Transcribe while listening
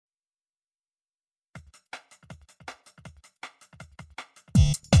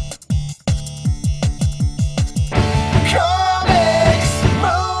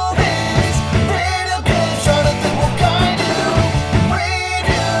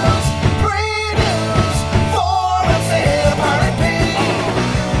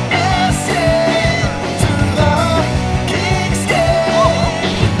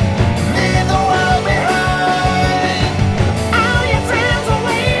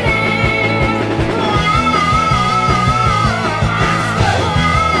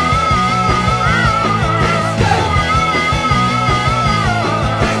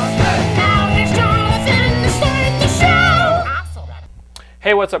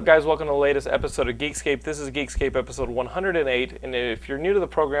what's up, guys? Welcome to the latest episode of Geekscape. This is Geekscape episode 108, and if you're new to the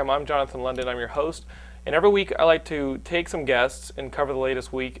program, I'm Jonathan London. I'm your host, and every week I like to take some guests and cover the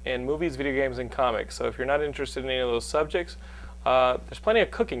latest week in movies, video games, and comics. So if you're not interested in any of those subjects, there's plenty of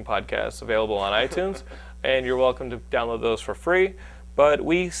cooking podcasts available on iTunes, and you're welcome to download those for free. But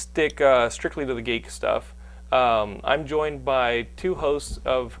we stick strictly to the geek stuff. I'm joined by two hosts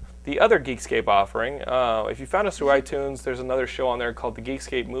of the other Geekscape offering. If you found us through iTunes, there's another show on there called the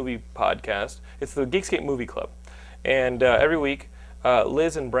Geekscape Movie Podcast. It's the Geekscape Movie Club. And every week,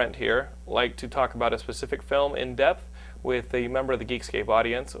 Liz and Brent here like to talk about a specific film in depth with a member of the Geekscape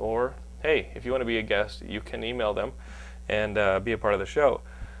audience. Or, hey, if you want to be a guest, you can email them and be a part of the show.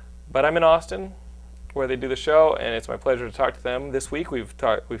 But I'm in Austin, where they do the show, and it's my pleasure to talk to them. This week, we've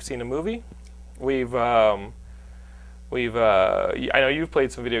seen a movie. I know you've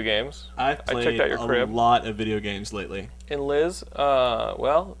played some video games. I've played checked out your crib. A lot of video games lately. And Liz,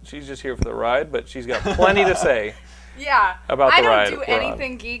 well, she's just here for the ride, but she's got plenty to say. Yeah. About the ride. I don't do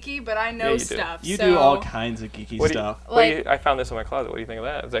anything geeky, but I know stuff. You do all kinds of geeky stuff. I found this in my closet. What do you think of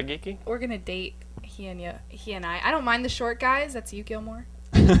that? Is that geeky? We're gonna date he and I. I don't mind the short guys. That's you, Gilmore.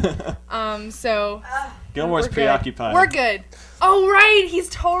 Gilmore's preoccupied. We're good. Oh right, he's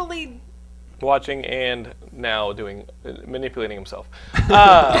totally watching and now manipulating himself.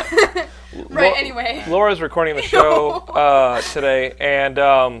 Right. Anyway, Laura's recording the show today, and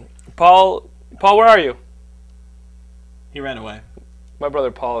Paul, where are you? He ran away. My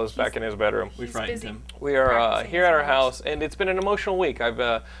brother Paul is back in his bedroom. We frightened him. We are here at our house, and it's been an emotional week.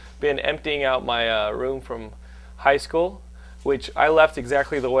 I've been emptying out my room from high school, which I left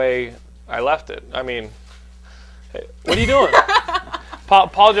exactly the way I left it. I mean, hey, what are you doing?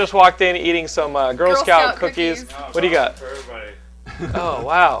 Paul just walked in eating some Girl Scout cookies. What do you got? For everybody. Oh,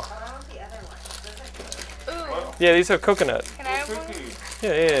 wow. Yeah, these have coconut. Can I have one?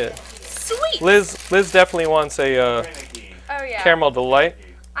 Yeah. Sweet. Liz definitely wants a caramel delight.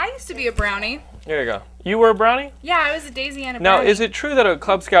 I used to be a brownie. There you go. You were a brownie? Yeah, I was a Daisy and a brownie. Now, is it true that a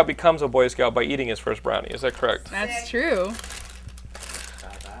Cub Scout becomes a Boy Scout by eating his first brownie? Is that correct? That's true.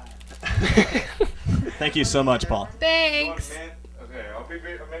 Thank you so much, Paul. Thanks. Okay,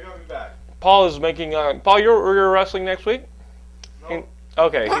 maybe I'll be back. Paul is making. Paul, you're wrestling next week? No.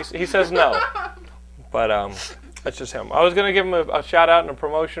 Okay, he says no. But that's just him. I was gonna give him a shout out and a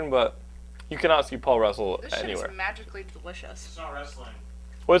promotion, but you cannot see Paul wrestle anywhere. This is magically delicious. It's not wrestling.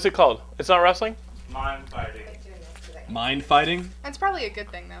 What is it called? It's not wrestling? Mind fighting. Mind fighting? That's probably a good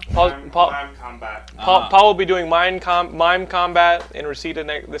thing, though. Mime combat. Paul will be doing mime combat in Reseda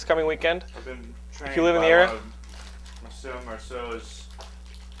this coming weekend. I've been trained If you live in the by area? one of Marceau's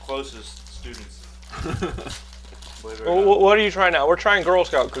closest students. Believe it or Well, not. what are you trying now? We're trying Girl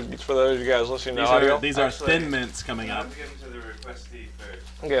Scout cookies for those of you guys listening to audio. These are Actually, Thin Mints coming I up. have to get into the requestee first.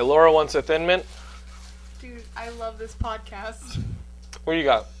 Okay, Laura wants a Thin Mint. Dude, I love this podcast. What do you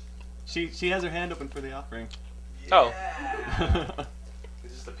got? She has her hand open for the offering. Oh. It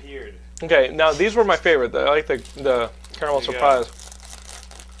just appeared. Okay, now these were my favorite. I like the caramel There you surprise.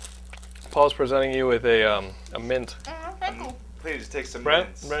 Paul's presenting you with a mint. Cool. Please take some Brent,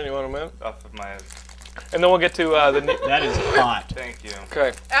 minutes you want a mint? off of my. And then we'll get to the. That is hot. Thank you.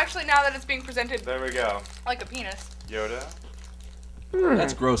 Okay. Actually, now that it's being presented There we go. like a penis. Yoda.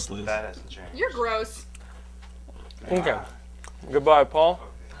 That's gross, Liz. That hasn't changed. You're gross. Okay. Goodbye, Paul.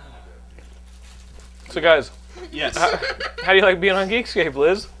 So, guys, Yes. how do you like being on Geekscape,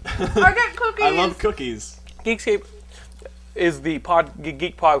 Liz? I got cookies. I love cookies. Geekscape is the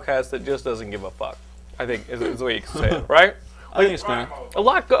geek podcast that just doesn't give a fuck. I think is the way you can say it, right? I think it's fair. A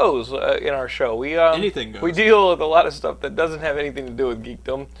lot goes in our show. We Anything goes. We deal with a lot of stuff that doesn't have anything to do with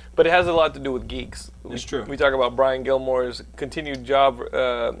geekdom, but it has a lot to do with geeks. It's true. We talk about Brian Gilmore's continued job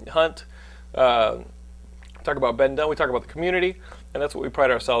hunt. Talk about Ben Dunn. We talk about the community, and that's what we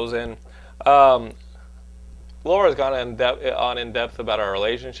pride ourselves in. Laura's gone in depth about our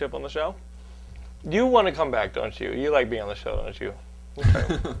relationship on the show. You want to come back, don't you? You like being on the show, don't you?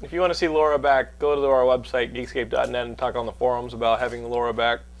 Okay. If you want to see Laura back, go to our website, geekscape.net, and talk on the forums about having Laura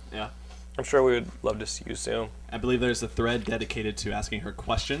back. Yeah. I'm sure we would love to see you soon. I believe there's a thread dedicated to asking her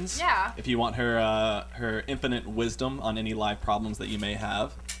questions. Yeah. If you want her infinite wisdom on any live problems that you may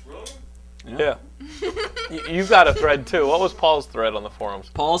have. Really? Yeah. You've got a thread, too. What was Paul's thread on the forums?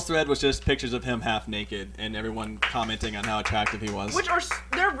 Paul's thread was just pictures of him half naked and everyone commenting on how attractive he was.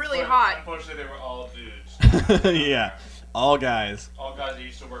 They're really hot. Unfortunately, they were all dudes. Yeah. All guys. All guys I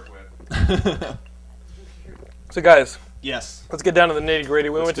used to work with. So, guys, Yes. let's get down to the nitty-gritty.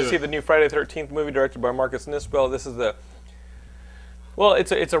 We went to do see it. the new Friday the 13th movie directed by Marcus Nispel. This is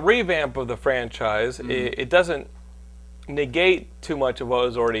it's a revamp of the franchise. It doesn't negate too much of what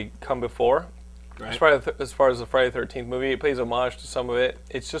has already come before. Right. As far as the Friday the 13th movie, it pays homage to some of it.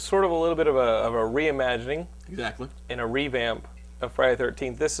 It's just sort of a little bit of a reimagining Exactly. and a revamp of Friday the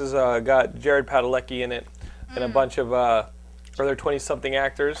 13th. This has got Jared Padalecki in it and a bunch of other 20-something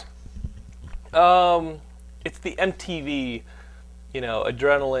actors. It's the MTV,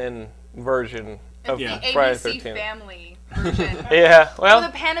 adrenaline version of the Friday the ABC 13th. Family version. Yeah, well,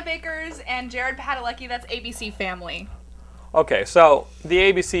 the Panabakers and Jared Padalecki, that's ABC Family. okay, so the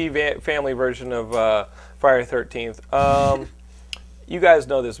ABC family version of Friday the 13th. You guys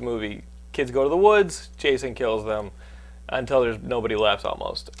know this movie. Kids go to the woods, Jason kills them until there's nobody left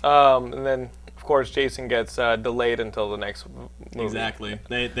almost. And then, of course, Jason gets delayed until the next movie. Exactly.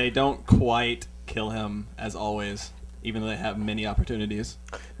 They don't quite kill him, as always, even though they have many opportunities.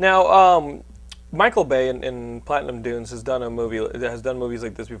 Now, Michael Bay in Platinum Dunes has done movies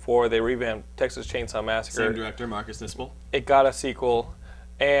like this before. They revamped Texas Chainsaw Massacre. Same director, Marcus Nispel. It got a sequel,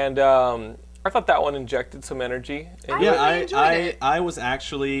 and I thought that one injected some energy. I was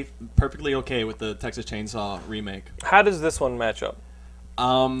actually perfectly okay with the Texas Chainsaw remake. How does this one match up?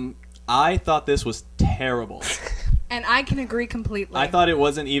 I thought this was terrible. And I can agree completely. I thought it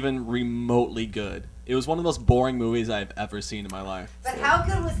wasn't even remotely good. It was one of the most boring movies I've ever seen in my life. But how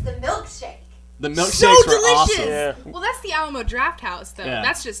good was the milkshake? The milkshakes So were delicious! awesome. Yeah. Well, that's the Alamo Drafthouse, though. Yeah.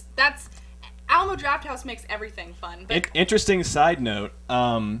 That's Alamo Drafthouse makes everything fun. But Interesting side note,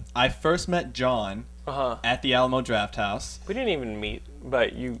 I first met John at the Alamo Drafthouse. We didn't even meet,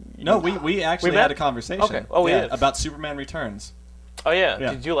 but you. No, we actually met? had a conversation. Okay. Oh, we did. About Superman Returns. Oh yeah.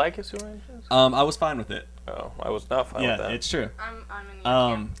 Yeah. Did you like it, Superman? I was fine with it. Oh, I was not fine with Yeah, that. it's true. I'm in the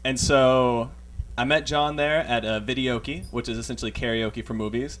camp. And so I met John there at Videoke, which is essentially karaoke for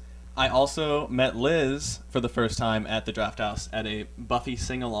movies. I also met Liz for the first time at the Drafthouse at a Buffy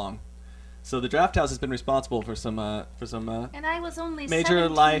sing-along. So the Drafthouse has been responsible for some And I was only major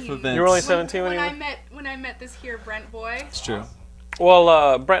 17. life events. You were only 17 when when you. I met this here Brent boy. It's true.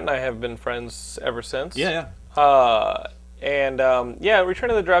 Well, Brent and I have been friends ever since. Yeah. Return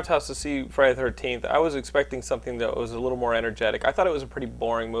to the Draft House to see Friday the 13th. I was expecting something that was a little more energetic. I thought it was a pretty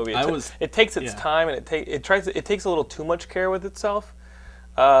boring movie. It takes its time, and it takes a little too much care with itself,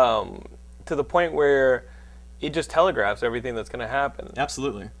 to the point where it just telegraphs everything that's going to happen.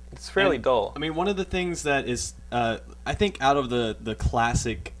 Absolutely. It's fairly dull. I mean, one of the things that is, I think, out of the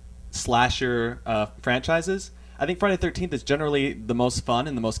classic slasher franchises, I think Friday the 13th is generally the most fun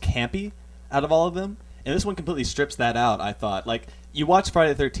and the most campy out of all of them. And this one completely strips that out, I thought. Like, you watch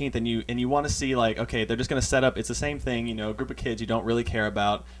Friday the 13th and you want to see, like, okay, they're just going to set up, it's the same thing, a group of kids you don't really care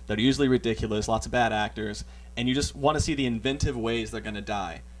about. They're usually ridiculous, lots of bad actors. And you just want to see the inventive ways they're going to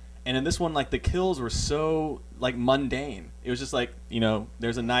die. And in this one, like, the kills were so, like, mundane. It was just like,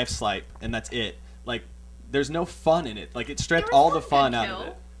 there's a knife swipe, and that's it. Like, there's no fun in it. Like, it stripped all the fun out of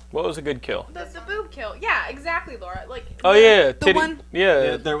it. What was a good kill? The boob kill. Yeah, exactly, Laura. Like. Oh yeah, The titty. one.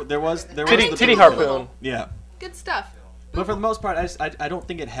 Yeah, There was titty harpoon. Yeah. Good stuff. But for the most part, I don't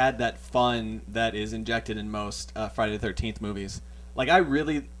think it had that fun that is injected in most Friday the 13th movies. Like, I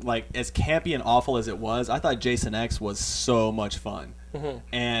really, like, as campy and awful as it was, I thought Jason X was so much fun. Mm-hmm.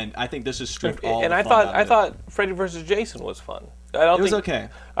 And I think this just stripped all the fun out of it. I thought Freddy vs. Jason was fun. It was okay.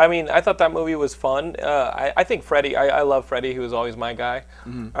 I mean, I thought that movie was fun. I think Freddy. I love Freddy. He was always my guy.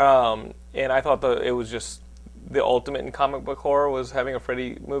 Mm-hmm. And I thought it was just the ultimate in comic book horror was having a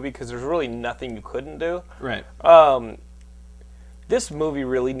Freddy movie because there's really nothing you couldn't do. Right. This movie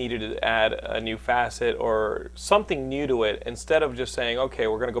really needed to add a new facet or something new to it instead of just saying, okay,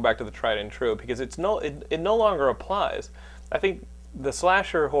 we're going to go back to the tried and true, because it no longer applies. I think the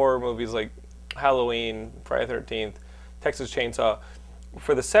slasher horror movies like Halloween, Friday the 13th, Texas Chainsaw,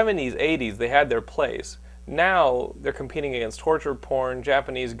 for the 70s, 80s, they had their place. Now they're competing against torture porn,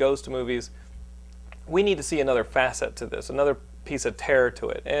 Japanese ghost movies. We need to see another facet to this, another piece of terror to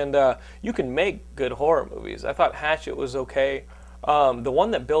it. And you can make good horror movies. I thought Hatchet was okay. The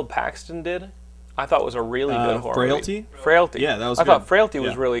one that Bill Paxton did, I thought was a really good horror Frailty? movie. Frailty? Yeah, that was I good. thought Frailty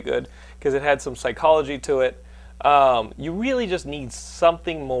was really good because it had some psychology to it. You really just need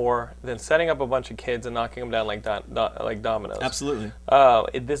something more than setting up a bunch of kids and knocking them down like dominoes. Absolutely.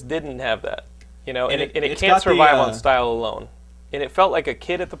 This didn't have that, and it it's can't got the, survive on style alone. And it felt like a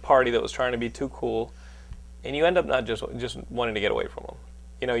kid at the party that was trying to be too cool, and you end up not just wanting to get away from them.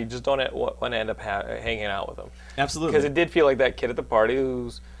 You just don't want to end up hanging out with them. Absolutely. Because it did feel like that kid at the party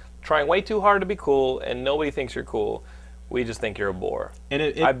who's trying way too hard to be cool, and nobody thinks you're cool. We just think you're a bore. And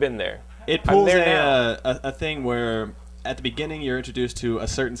I've been there. It pulls a thing where at the beginning you're introduced to a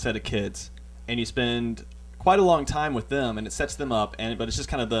certain set of kids, and you spend quite a long time with them, and it sets them up. But it's just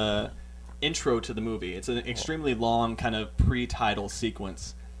kind of intro to the movie. It's an extremely long kind of pre-title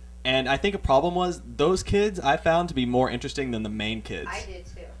sequence. And I think a problem was those kids I found to be more interesting than the main kids. I did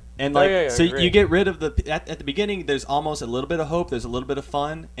too. And like, so agree. you get rid of the at the beginning. There's almost a little bit of hope. There's a little bit of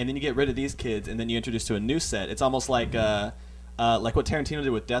fun, and then you get rid of these kids, and then you introduce to a new set. It's almost like what Tarantino did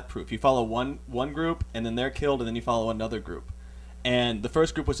with Death Proof. You follow one group, and then they're killed, and then you follow another group. And the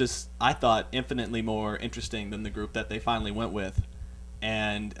first group was just, I thought, infinitely more interesting than the group that they finally went with.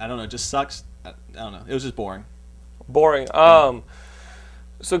 And I don't know, it just sucks. I don't know. It was just boring. Boring.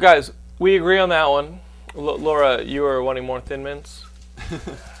 So guys, we agree on that one. Laura, you are wanting more Thin Mints.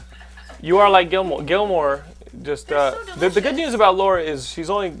 You are like Gilmore. Gilmore just the good news about Laura is she's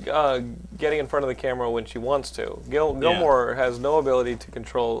only getting in front of the camera when she wants to. Gilmore has no ability to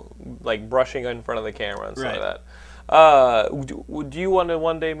control like brushing in front of the camera and stuff like that. Do you want to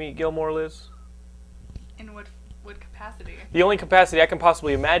one day meet Gilmore, Liz? In what capacity? The only capacity I can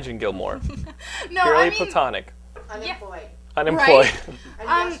possibly imagine Gilmore. No, Purely I mean, platonic. Unemployed. Unemployed. Right?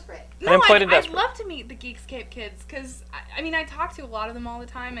 I'm desperate. No, Unemployed and I'd desperate. love to meet the Geekscape kids because I mean I talk to a lot of them all the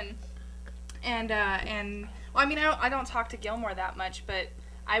time and well, I mean I don't talk to Gilmore that much, but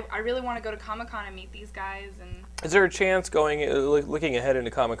I really want to go to Comic-Con and meet these guys. And Is there a chance looking ahead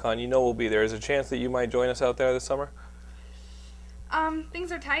into Comic-Con, you know we'll be there, is there a chance that you might join us out there this summer?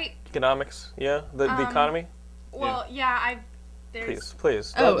 Things are tight. Economics, yeah? The economy? Well, yeah,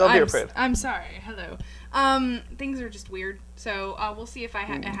 Please. Don't be afraid. I'm sorry. Hello. Things are just weird. So we'll see if I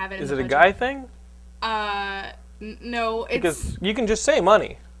have it. Is in it the a budget. guy thing? No, it's Because you can just say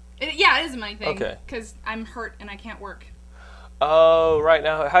money. yeah, it is a money thing. Okay. Because I'm hurt and I can't work. Oh, right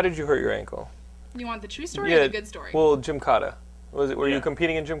now, how did you hurt your ankle? You want the true story or the good story? Well, Gymkata. Were you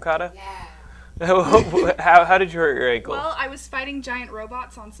competing in Gymkata? Yeah. How did you hurt your ankle? Well, I was fighting giant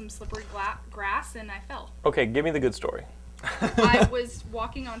robots on some slippery grass and I fell. Okay, give me the good story. I was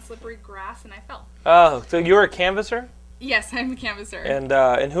walking on slippery grass and I fell. Oh, so you were a canvasser? Yes, I'm a canvasser.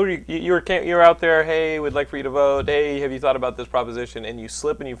 And who are you were out there, hey, we'd like for you to vote, hey, have you thought about this proposition? And you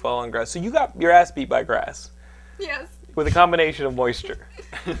slip and you fall on grass. So you got your ass beat by grass. Yes. With a combination of moisture.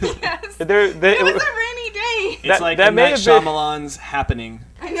 Yes. It was a rainy day. It's like that M. may Night have been- Shyamalan's Happening.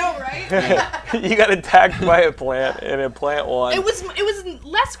 I know, right? You got attacked by a plant, and a plant won. It was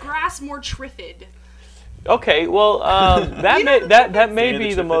less grass, more triffid. Okay, well, that may Yeah,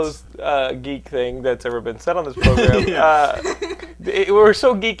 be the the Triffids. most geek thing that's ever been said on this program. We're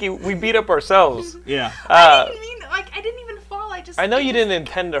so geeky, we beat up ourselves. Yeah. I didn't mean I didn't even fall. I know you didn't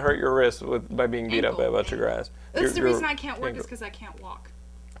intend to hurt your wrist by being beat up by a Ankle. bunch of grass. That's the Your reason I can't work ankle. is because I can't walk.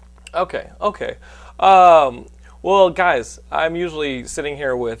 Okay. Well, guys, I'm usually sitting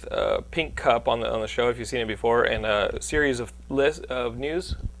here with a pink cup on the show, if you've seen it before, and a series of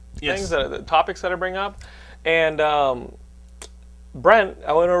news things, the topics that I bring up. And Brent,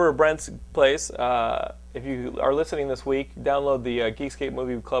 I went over to Brent's place. If you are listening this week, download the Geekscape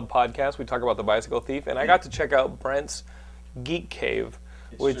Movie Club podcast. We talk about the bicycle thief, and I got to check out Brent's Geek Cave,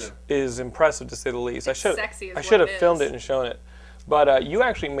 which is impressive to say the least. It's sexy is I what should have it filmed is. it and shown it. But you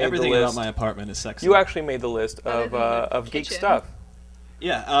actually made Everything the about list. my apartment is sexy. You actually made the list Other than the of geek kitchen. stuff.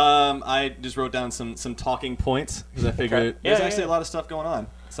 Yeah, I just wrote down some talking points because I figured Okay. there's Yeah, actually yeah. a lot of stuff going on.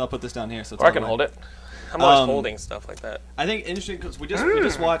 So I'll put this down here. So it's Or I on can the hold way. it. I'm always Um, holding stuff like that. I think interesting because we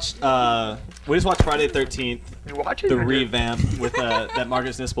just watched Friday the 13th, You watch it? the revamp with that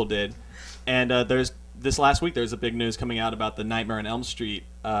Marcus Nispel did, and there's this last week there's a big news coming out about the Nightmare on Elm Street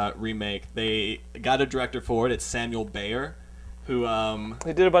remake. They got a director for it. It's Samuel Bayer, who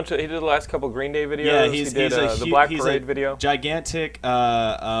He did the last couple Green Day videos. yeah he did the Black Parade video. gigantic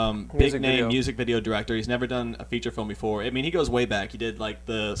Music big name video. music video director. He's never done a feature film before. I mean, he goes way back. He did like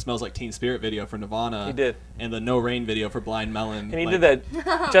the Smells Like Teen Spirit video for Nirvana. He did. And the No Rain video for Blind Melon. And he Like, did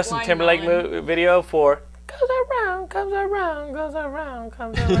that Justin Blind Timberlake Melon. video for Goes Around, Comes Around, Goes Around,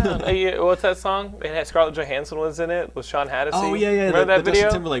 Comes Around. What's that song? It had Scarlett Johansson was in it with Sean Hattasey. Oh yeah, Remember the that video?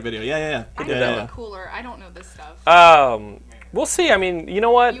 Justin Timberlake video. Yeah. I did know that it one. cooler. I don't know this stuff. We'll see. I mean, you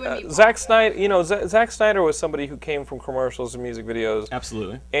know what? You and me Zack both. Snyder. Zack Snyder was somebody who came from commercials and music videos.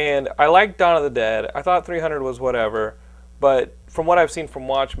 Absolutely. And I liked Dawn of the Dead. I thought 300 was whatever, but from what I've seen from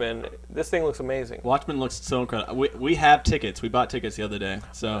Watchmen, this thing looks amazing. Watchmen looks so incredible. We have tickets. We bought tickets the other day.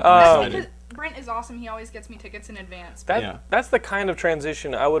 So I'm Oh. excited. Brent is awesome. He always gets me tickets in advance. Yeah. That's the kind of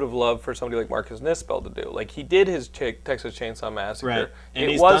transition I would have loved for somebody like Marcus Nispel to do. Like he did his Texas Chainsaw Massacre. Right. And it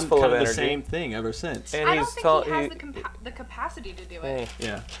he's was done full kind of of the energy. same thing ever since. And I don't he's think he has the capacity to do it.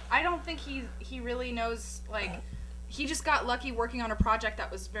 Yeah. I don't think he really knows, like, he just got lucky working on a project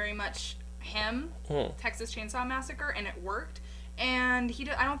that was very much him, Texas Chainsaw Massacre, and it worked. and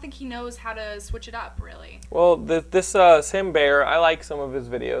I don't think he knows how to switch it up really. Well, this Sam Bayer, I like some of his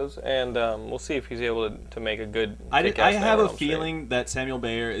videos, and we'll see if he's able to make a good. I have a Elm Street. feeling that Samuel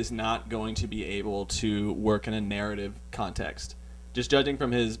Bayer is not going to be able to work in a narrative context. Just judging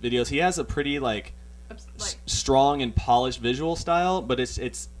from his videos, he has a pretty strong and polished visual style, but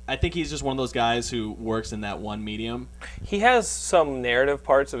it's. I think he's just one of those guys who works in that one medium. He has some narrative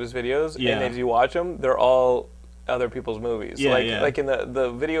parts of his videos, and as you watch them, they're all other people's movies. Like in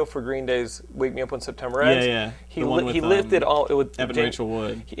the video for Green Day's "Wake Me Up When September Ends." He lifted all with Evan Rachel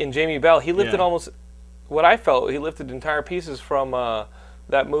Wood and Jamie Bell. He lifted almost what I felt. He lifted entire pieces from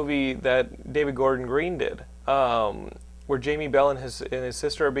that movie that David Gordon Green did, where Jamie Bell and his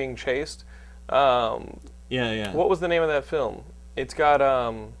sister are being chased. What was the name of that film? It's got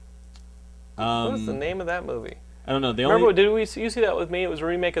what was the name of that movie? I don't know. You see that with me? It was a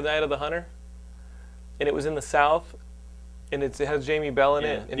remake of Night of the Hunter, and it was in the South, and it has Jamie Bell in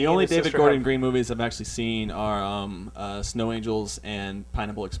it. And the only David Gordon Green movies I've actually seen are Snow Angels and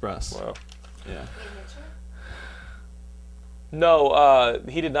Pineapple Express. Wow. Yeah. No,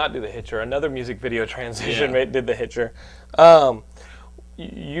 he did not do The Hitcher. Another music video transition did The Hitcher.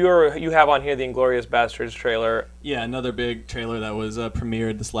 You have on here the Inglourious Basterds trailer. Yeah, another big trailer that was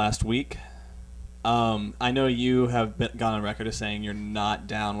premiered this last week. I know you have gone on record as saying you're not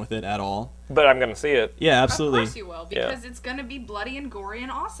down with it at all. But I'm going to see it. Yeah, absolutely. Of course you will, because it's going to be bloody and gory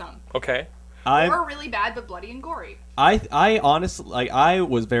and awesome. Okay. Or really bad, but bloody and gory. I honestly, I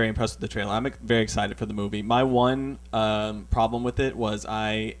was very impressed with the trailer. I'm very excited for the movie. My one problem with it was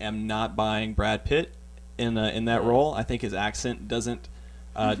I am not buying Brad Pitt in that role. I think his accent doesn't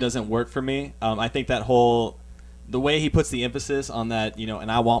work for me. I think the way he puts the emphasis on that,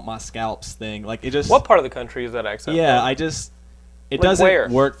 and I want my scalps thing, like it just. What part of the country is that accent? Yeah, from? It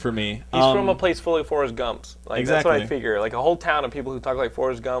doesn't work for me. He's from a place full of Forrest Gumps. Exactly. That's what I figure. Like a whole town of people who talk like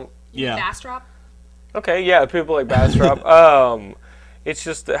Forrest Gump. Yeah. Bastrop? Okay, yeah, people like Bastrop. It's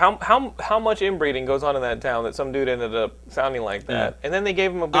just how much inbreeding goes on in that town that some dude ended up sounding like that, and then they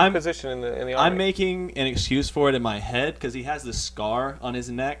gave him a big position in the army. I'm making an excuse for it in my head because he has this scar on his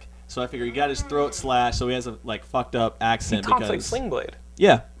neck, so I figure he got his throat slashed, so he has a fucked up accent. He talks like Sling Blade.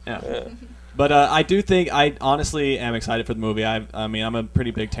 Yeah. But I do think I honestly am excited for the movie. I mean, I'm a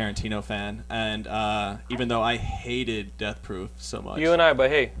pretty big Tarantino fan, and even though I hated Death Proof so much. You and I, but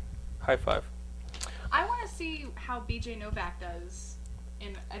hey, high five. I want to see how B.J. Novak does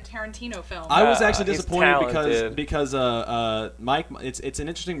in a Tarantino film. I was actually disappointed because Mike. It's an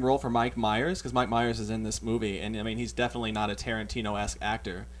interesting role for Mike Myers because Mike Myers is in this movie, and I mean he's definitely not a Tarantino-esque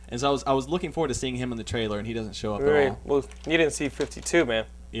actor. And so I was looking forward to seeing him in the trailer, and he doesn't show up at all. Well, you didn't see 52, man.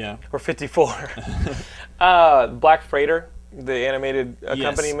 Yeah. Or 54. Black Freighter, the animated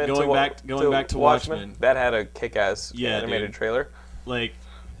accompaniment going back to Watchmen. That had a kick-ass animated trailer. Like,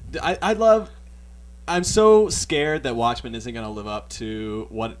 I'm so scared that Watchmen isn't going to live up to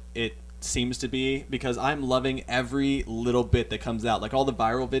what it seems to be because I'm loving every little bit that comes out. Like all the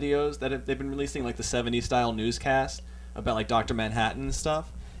viral videos that they've been releasing, like the 70s style newscast about like Dr. Manhattan and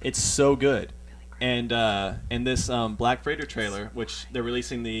stuff. It's so good. And this Black Freighter trailer, which they're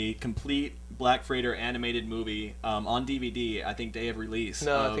releasing the complete Black Freighter animated movie on DVD, I think day of release.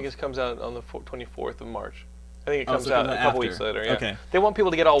 No, I think it comes out on the 24th of March. I think it comes so out a couple after. weeks later. Yeah. Okay. They want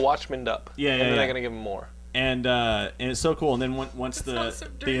people to get all Watchmen'd up. Yeah, and then they're gonna give them more. And it's so cool. And then once the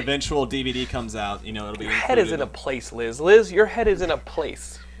eventual DVD comes out, it'll be. Your head is in a place, Liz. Liz, your head is in a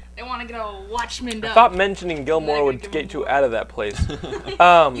place. They want to get all Watchmen'd up. I thought mentioning Gilmore would get you out of that place.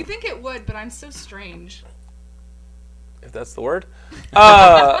 You think it would, but I'm so strange. If that's the word.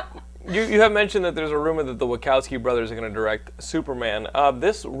 You have mentioned that there's a rumor that the Wachowski brothers are going to direct Superman.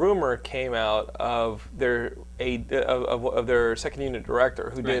 This rumor came out of their second unit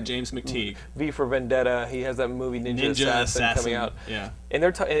director who did James McTeague. V for Vendetta. He has that movie Ninja Assassin coming out. Yeah. And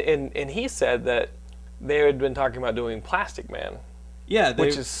and he said that they had been talking about doing Plastic Man. Yeah,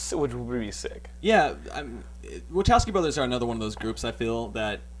 which would be sick. Yeah, Wachowski brothers are another one of those groups I feel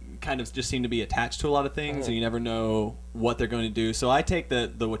that kind of just seem to be attached to a lot of things, and you never know what they're going to do. So I take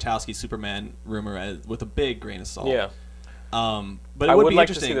the Wachowski Superman rumor with a big grain of salt. Yeah. But I would be like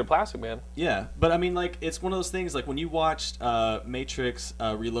to interesting. see their Plastic Man. Yeah, but I mean, like, it's one of those things, like when you watched Matrix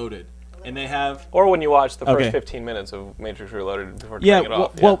Reloaded, and they have... Or when you watch the first 15 minutes of Matrix Reloaded before turning it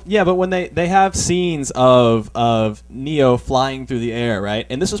off. But when they have scenes of Neo flying through the air, right?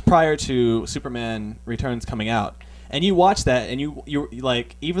 And this was prior to Superman Returns coming out. And you watch that, and you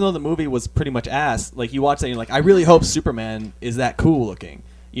like, even though the movie was pretty much ass, like, you watch that and you're like, I really hope Superman is that cool looking.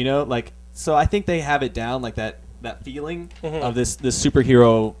 Like, so I think they have it down, like that feeling of this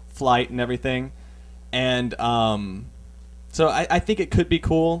superhero flight and everything. And So I think it could be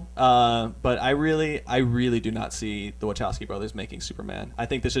cool, but I really do not see the Wachowski brothers making Superman. I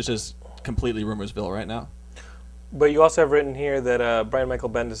think this is just completely Rumorsville right now. But you also have written here that Brian Michael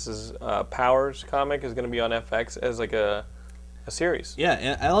Bendis' Powers comic is going to be on FX as like a series. Yeah,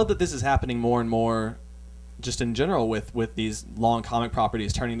 and I love that this is happening more and more, just in general with these long comic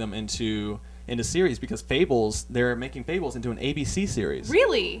properties, turning them into series, because Fables, they're making Fables into an ABC series.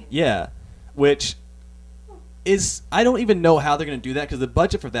 Really? Yeah, which is, I don't even know how they're going to do that, because the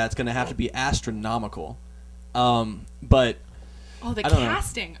budget for that's going to have to be astronomical. But Oh, the I don't know.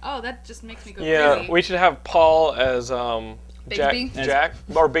 casting. Oh, that just makes me go Yeah, crazy. we should have Paul as Bigsby? Jack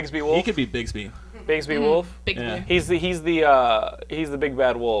or Bigsby Wolf. he could be Bigsby. Bigsby Wolf. Big Yeah. blue. He's the big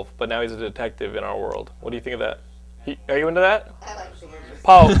bad wolf, but now he's a detective in our world. What do you think of that? Are you into that? I like bears.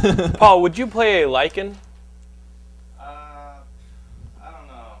 Paul, Paul, would you play a lichen? I don't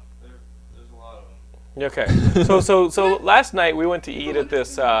know. There's a lot of them. Okay. So last night we went to eat at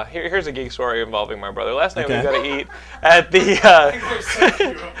this. Here's a geek story involving my brother. Last night we Okay. got to eat at the. There's so few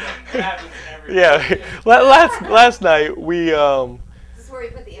of them. It happens every Yeah. Last night we Is this where we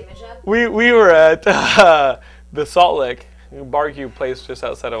put the image up? we were at the Salt Lick barbecue place just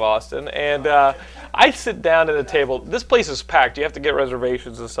outside of Austin, and I sit down at a table. This place is packed. You have to get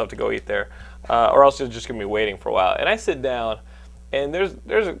reservations and stuff to go eat there, or else you're just gonna be waiting for a while. And I sit down, and there's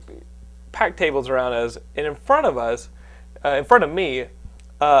packed tables around us, and in front of us, in front of me,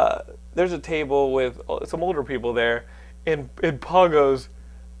 there's a table with some older people there, and Paul goes,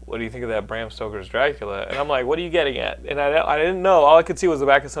 "What do you think of that Bram Stoker's Dracula?" And I'm like, "What are you getting at?" And I didn't know. All I could see was the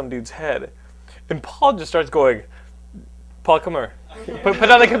back of some dude's head, and Paul just starts going, "Paul, come here. Put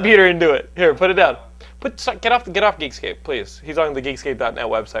on the computer and do it. Here, put it down. Get off Geekscape, please." He's on the Geekscape.net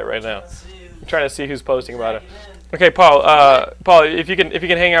website right now. I'm trying to see who's posting about it. Okay, Paul. Paul, if you can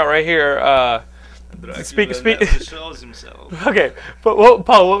hang out right here. Speak. shows himself. Okay, but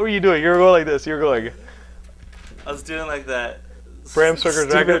Paul, what were you doing? You were going like this. You were going. I was doing like that Bram Stoker's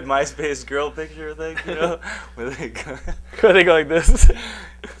Dracula? stupid MySpace girl picture thing, you know? Where they go, They go like this.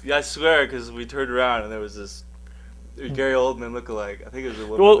 yeah, I swear, because we turned around and there was this Gary Oldman lookalike. I think it was a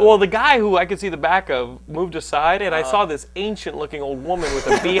woman. Well, the guy who I could see the back of moved aside, and I saw this ancient-looking old woman with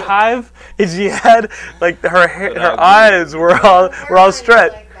a beehive, and she had like her eyes were all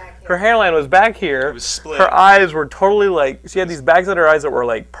stretched. Her hairline was back here. It was split. Her eyes were totally like, she had these bags under her eyes that were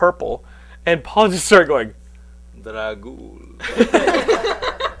like purple, and Paul just started going, Dragul.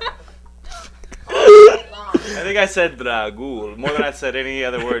 I think I said Dragul more than I said any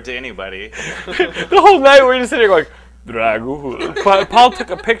other word to anybody. the whole night we were just sitting there going, Dragul. Paul took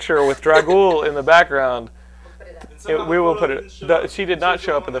a picture with Dragul in the background. We will put it. She did not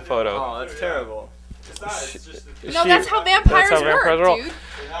show up in the photo. Oh, that's terrible. No, that's how vampires work, dude.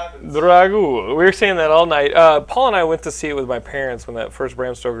 Dragul. We were saying that all night. Paul and I went to see it with my parents when that first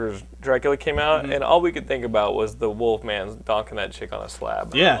Bram Stoker's Dracula came out, and all we could think about was the Wolfman donking that chick on a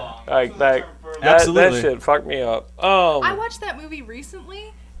slab. Yeah, Like that Absolutely. shit fucked me up. I watched that movie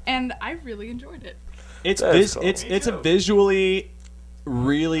recently, and I really enjoyed it. it's That's cool. it's a visually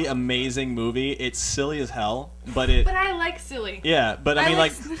really amazing movie. It's silly as hell, but I like silly. yeah, but I I mean,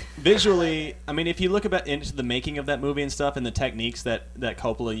 like like visually, I mean, if you look into the making of that movie and stuff, and the techniques that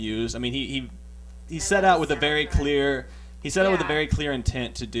Coppola used, I mean, he set out with a very clear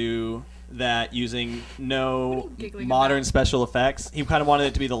intent to do that using no giggling modern about? special effects. He kind of wanted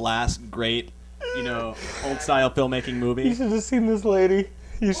it to be the last great, old style filmmaking movie. You should have seen this lady.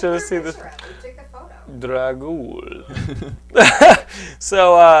 You should have seen this. We took the photo. Dragul.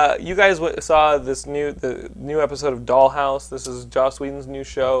 So you guys saw the new episode of Dollhouse. This is Joss Whedon's new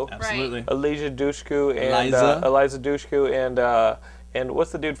show. Absolutely. Eliza Dushku and Eliza. Eliza Dushku and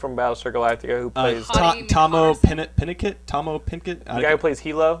what's the dude from Battlestar Galactica who plays Hottie Tomo Patterson? Pinnekit? Tomo Pinkett? the guy who plays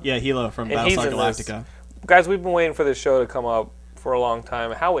Hilo? Yeah, Hilo from And he's Battlestar in this. Galactica. Guys, we've been waiting for this show to come up for a long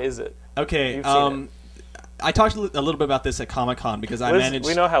time. How is it? Okay, You've seen I talked a little bit about this at Comic-Con because I Liz, managed.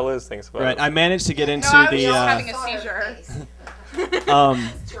 we know how Liz thinks about Right, it. I managed to get into I was the just having a Saw her seizure.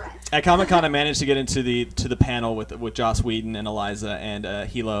 face. at Comic-Con. I managed to get into the panel with Joss Whedon and Eliza and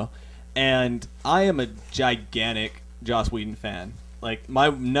Hilo, and I am a gigantic Joss Whedon fan. Like, my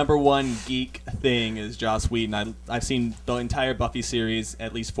number one geek thing is Joss Whedon. I've seen the entire Buffy series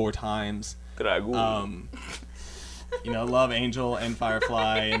at least 4 times. Dragul. Love Angel and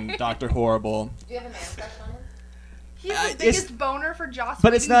Firefly and Doctor Horrible. Do you have a man crush on him? He's it's- the biggest boner for Joss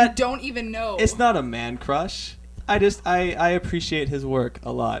but it's Whedon not- you don't even know. It's not a man crush. I appreciate his work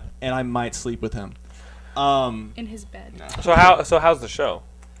a lot, and I might sleep with him. in his bed. So how's the show?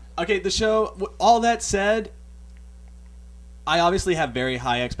 Okay, the show. All that said, I obviously have very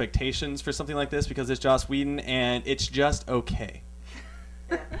high expectations for something like this because it's Joss Whedon, and it's just okay.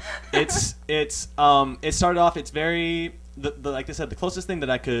 It started off. It's very like I said, the closest thing that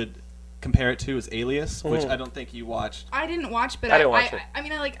I could compare it to is Alias, which I don't think you watched. I didn't watch, but I didn't watch it. I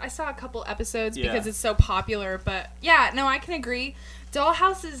mean, I saw a couple episodes Yeah. because it's so popular. But yeah, no, I can agree.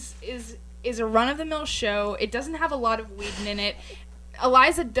 Dollhouse is a run of the mill show. It doesn't have a lot of Whedon in it.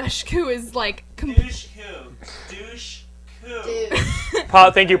 Eliza Dushku is like Douche. Dude.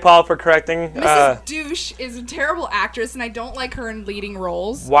 Paul, thank you, Paul, for correcting. Mrs. Douche is a terrible actress, and I don't like her in leading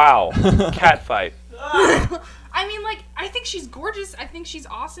roles. Wow, catfight. I mean, like, I think she's gorgeous. I think she's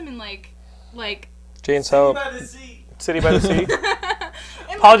awesome in like Jane's Hope. By the sea. City by the Sea.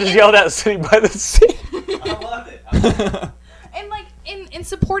 and, Paul just yelled out City by the Sea. I love it. and like in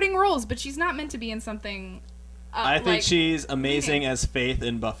supporting roles, but she's not meant to be in something. I think like, she's amazing as Faith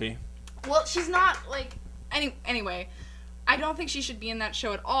in Buffy. Well, she's not like anyway. I don't think she should be in that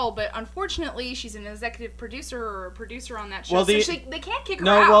show at all, but unfortunately, she's an executive producer or a producer on that show, Well, so they can't kick her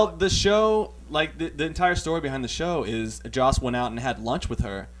No, out. well, the show, like the entire story behind the show is Joss went out and had lunch with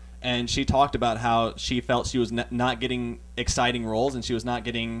her, and she talked about how she felt she was not getting exciting roles, and she was not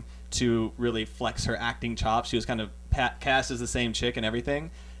getting to really flex her acting chops. She was kind of cast as the same chick and everything,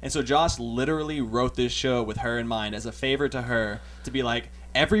 and so Joss literally wrote this show with her in mind as a favor to her to be like,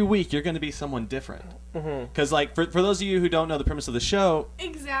 every week you're going to be someone different. Because like for those of you who don't know the premise of the show,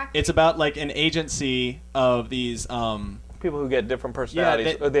 exactly, it's about like an agency of these People who get different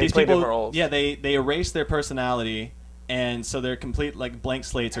personalities. they, They these play people, different roles. Yeah, they erase their personality, and so they're complete like blank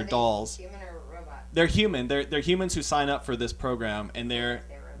slates or Are they dolls. Human or robot? They're human. They're humans who sign up for this program, and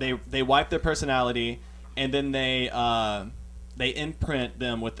they wipe their personality, and then they imprint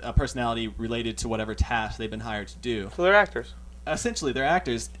them with a personality related to whatever task they've been hired to do. So they're actors. Essentially, they're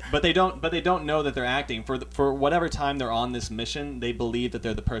actors, but they don't know that they're acting. For whatever time they're on this mission, they believe that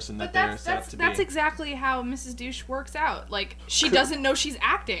they're the person that but they're set up to be. that's exactly how Mrs. Douche works out. Like she doesn't know she's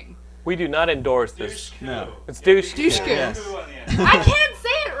acting. We do not endorse this. No. It's douche. Douche-ku. Yes. I can't say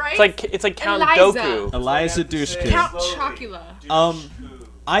it right. It's like Count Eliza. Doku. Eliza Dushku. Count Slowly. Chocula.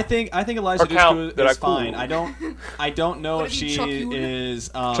 I think Eliza Or Count Dushku is Dracula. fine. I don't know What if if you she Chocula? is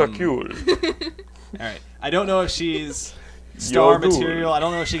Chocule. all right. I don't know if she's star Yo, dude. material. I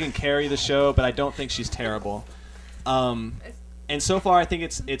don't know if she can carry the show, but I don't think she's terrible. And so far, I think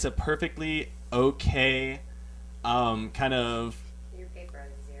it's a perfectly okay kind of Your paper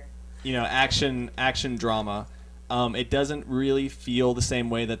is here. action drama. It doesn't really feel the same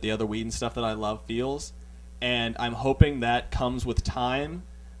way that the other Whedon stuff that I love feels, and I'm hoping that comes with time.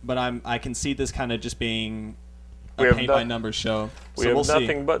 But I can see this kind of just being We a have paint no- by numbers show. We So have we'll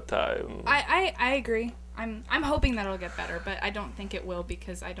nothing see. but time. I agree. I'm hoping that it'll get better, but I don't think it will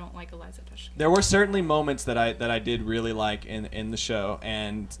because I don't like Eliza Dushku. There were certainly moments that I did really like in the show,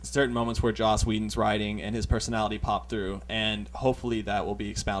 and certain moments where Joss Whedon's writing and his personality popped through, and hopefully that will be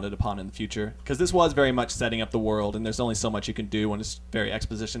expounded upon in the future. Because this was very much setting up the world, and there's only so much you can do when it's very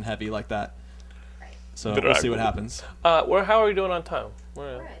exposition heavy like that. Right. So we'll see what happens. How are we doing on time?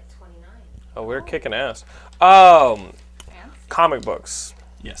 We're at 29. Oh, we're kicking ass. Fans? Comic books.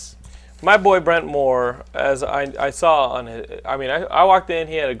 Yes. My boy Brent Moore, as I saw on his, I walked in,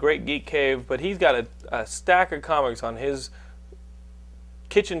 he had a great geek cave, but he's got a stack of comics on his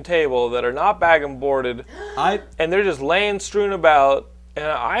kitchen table that are not bag and boarded, and they're just laying strewn about, and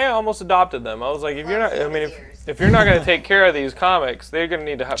I almost adopted them. I was like, if you're not going to take care of these comics, they're going to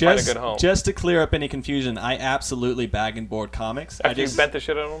need to find a good home. Just to clear up any confusion, I absolutely bag and board comics. After you bet the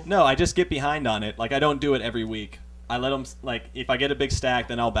shit on them? No, I just get behind on it. Like, I don't do it every week. I let them, like, if I get a big stack,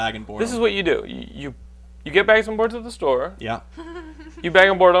 then I'll bag and board This is them. what you do. You get bags and boards at the store. Yeah. You bag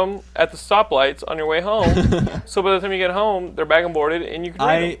and board them at the stoplights on your way home. So by the time you get home, they're bag and boarded, and you can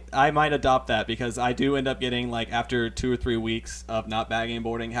read them. I might adopt that because I do end up getting, like, after 2 or 3 weeks of not bagging and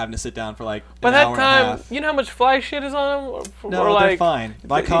boarding, having to sit down for, like, By an that hour and a time, half. you know how much fly shit is on them? No, they're fine.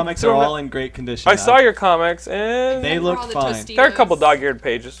 My comics are all in great condition. I saw your comics, and They For look all the fine. Tostitos. there are a couple dog-eared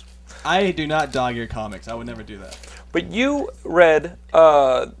pages. I do not dog your comics. I would never do that. But you read,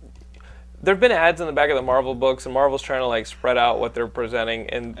 there have been ads in the back of the Marvel books, and Marvel's trying to like spread out what they're presenting.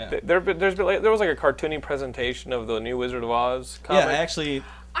 And Yeah. there was like a cartoony presentation of the new Wizard of Oz comic. Yeah, actually,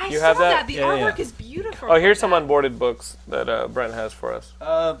 I You saw have that? that. The Yeah, artwork yeah. is beautiful. Oh, here's with some that. unboarded books that Brent has for us.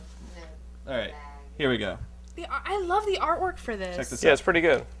 all right, here we go. I love the artwork for this. Check this Yeah, out. it's pretty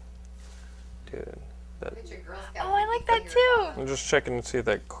good. Dude, Oh, I like that too. I'm just checking to see if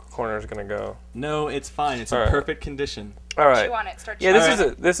that corner is gonna go. No, it's fine. It's in All right. perfect condition. All right. Chew on it. Start Yeah,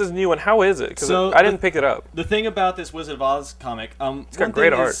 chewing. this is a new one. How is it? Because So I didn't pick it up. The thing about this Wizard of Oz comic, It's got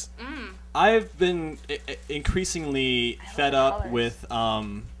great art. I've been increasingly fed up with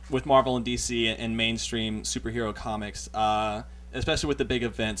Marvel and DC and mainstream superhero comics, especially with the big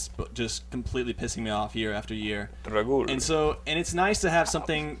events, but just completely pissing me off year after year. And it's nice to have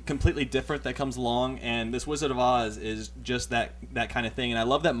something completely different that comes along, and this Wizard of Oz is just that kind of thing. And I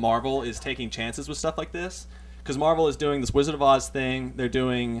love that Marvel is taking chances with stuff like this, because Marvel is doing this Wizard of Oz thing. They're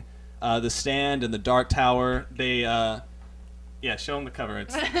doing The Stand and The Dark Tower. They show them the cover.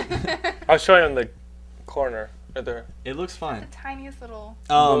 I was showing him the corner right there. It looks fine. The tiniest little.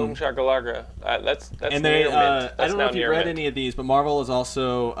 Boom shakalaka. That's and they, near mint. I don't know if you've read mint. any of these, but Marvel has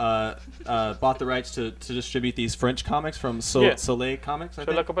also bought the rights to distribute these French comics from Soleil Comics, I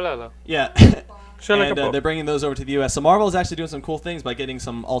think. Yeah. And they're bringing those over to the U.S. So Marvel is actually doing some cool things by getting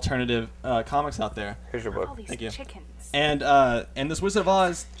some alternative comics out there. Here's your book. All these Thank you. chickens. And this Wizard of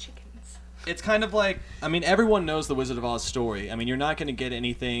Oz, Chickens. it's kind of like, I mean, everyone knows the Wizard of Oz story. I mean, you're not going to get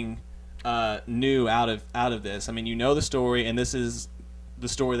anything new out of this. I mean, you know the story, and this is the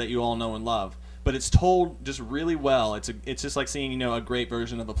story that you all know and love. But it's told just really well. It's just like seeing, you know, a great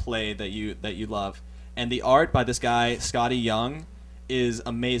version of a play that you love. And the art by this guy Scotty Young is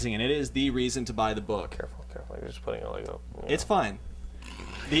amazing, and it is the reason to buy the book. Careful. You're just putting it like up. It's fine.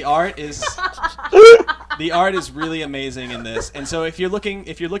 The art is really amazing in this. And so if you're looking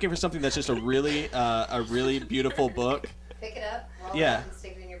for something that's just a really beautiful book, Pick it up, roll Yeah. it up, and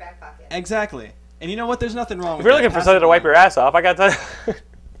stick it in your back pocket. Exactly. And you know what? There's nothing wrong If with you're that. looking for something to wipe your ass off, I got that.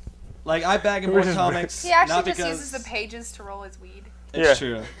 Like, I bag and board comics. He actually not just because uses the pages to roll his weed. It's Yeah.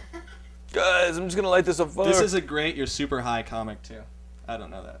 true. Guys, I'm just gonna light this on fire. This is a great You're Super High comic too. I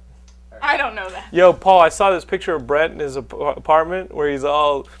don't know that. I don't know that. Yo, Paul, I saw this picture of Brent in his apartment where he's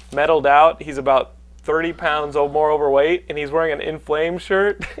all metalled out. He's about 30 pounds more overweight, and he's wearing an Inflamed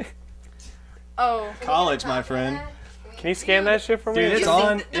shirt. Oh. College, my friend. Can you scan that shit for me? Dude, it's You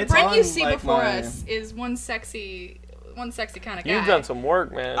on. see, the It's Brent on, you see like, before my- us is one sexy kind of guy. You've done some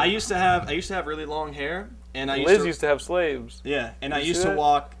work, man. I used to have really long hair, and I Liz used to have slaves. Yeah, and You I see used to that?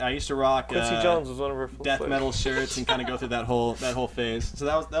 rock Quincy Jones was one of her death slaves. metal shirts and kind of go through that whole phase. So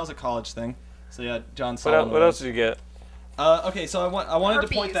that was a college thing. So yeah, John What Solomon. else did you get? Okay, so I wanted to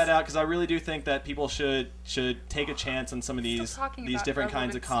point Herpes. that out because I really do think that people should take a chance on some of these talking about different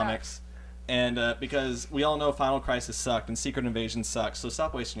kinds of relevant stuff. comics, and because we all know Final Crisis sucked and Secret Invasion sucks, so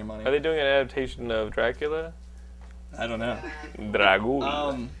stop wasting your money. Are they doing an adaptation of Dracula? I don't know. Dragul.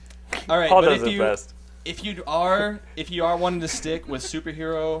 All right, Paul but does it best. if you are wanting to stick with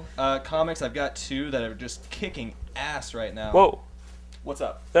superhero comics, I've got two that are just kicking ass right now. Whoa. What's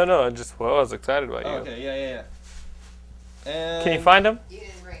up? No, I was excited about you. Oh, okay, yeah. And Can you find them? You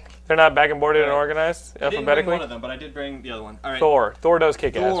didn't bring it. They're not back and boarded and organized I didn't bring alphabetically? one of them, but I did bring the other one. All right. Thor does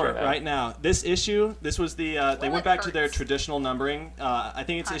kick ass Thor, right now. This issue, this was the, they Well, went it back to their hurts. traditional numbering. I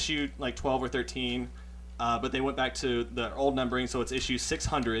think it's issue like 12 or 13, but they went back to the old numbering, so it's issue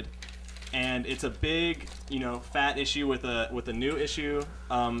 600. And it's a big, fat issue with a new issue,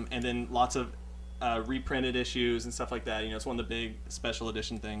 and then lots of reprinted issues and stuff like that. It's one of the big special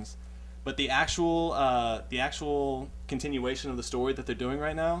edition things. But the actual continuation of the story that they're doing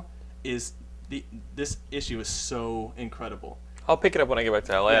right now is this issue is so incredible. I'll pick it up when I get back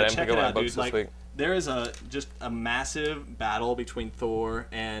to LA. I didn't check pick it up my out, books dude. this Like, week. there is just a massive battle between Thor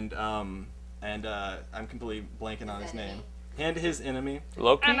and I'm completely blanking on his name. And his enemy.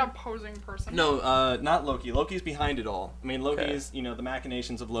 Loki? An opposing person. No, not Loki. Loki's behind it all. I mean, Loki Okay. is, the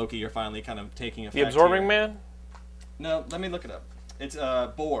machinations of Loki are finally kind of taking effect. The Absorbing here. Man? No, let me look it up. It's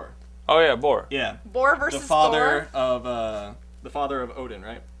Bor. Oh, yeah, Bor. Yeah. Bor versus The father Thor. of Odin,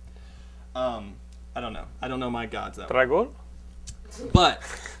 right? I don't know. I don't know my gods that well. Dragul? But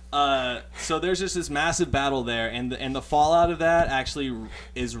so there's just this massive battle there, and the fallout of that actually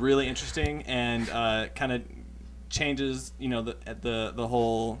is really interesting and kind of changes the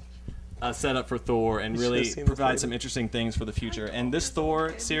whole setup for Thor and You should've really seen this provides later. some interesting things for the future. And this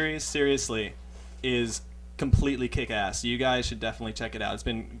Thor series, seriously, is completely kick-ass. You guys should definitely check it out. It's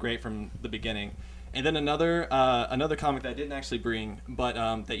been great from the beginning. And then another comic that I didn't actually bring, but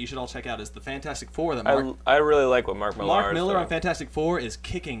that you should all check out is the Fantastic Four. That I really like what Mark Millar is Miller doing. on Fantastic Four is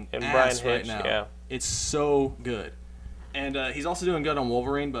kicking And ass Brian right Hitch, now. yeah. It's so good. And he's also doing good on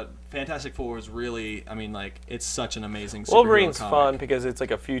Wolverine, but Fantastic Four is really, it's such an amazing superhero Wolverine's comic. fun because it's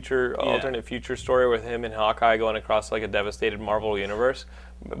like a alternate future story with him and Hawkeye going across like a devastated Marvel universe.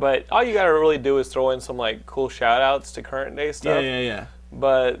 But all you gotta really do is throw in some like cool shout outs to current day stuff. Yeah.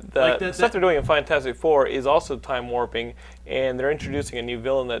 But the Like that- stuff they're doing in Fantastic Four is also time warping, and they're introducing a new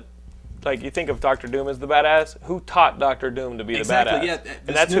villain that like, you think of Doctor Doom as the badass. Who taught Doctor Doom to be the badass? Yeah,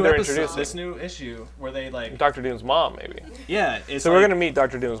 and that's who they're introducing. This new issue where they like Doctor Doom's mom, maybe. Yeah, it's so like, we're gonna meet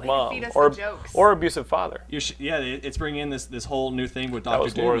Doctor Doom's mom, feed us or the jokes. or abusive father. it's bringing in this whole new thing with That Doctor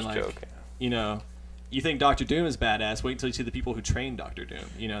was Doom. Laura's like, joke. You know, you think Doctor Doom is badass? Wait until you see the people who trained Doctor Doom.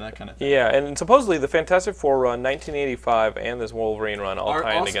 You know, that kind of thing. Yeah, and supposedly the Fantastic Four run, 1985, and this Wolverine run all Are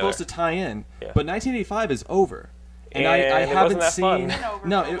tie in all together. supposed to tie in, Yeah. but 1985 is over, and I And it haven't wasn't that fun. seen. It's been over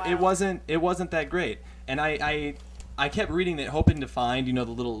No, for a it while. wasn't that great, and I kept reading it, hoping to find the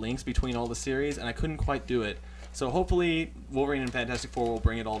little links between all the series, and I couldn't quite do it. So hopefully Wolverine and Fantastic Four will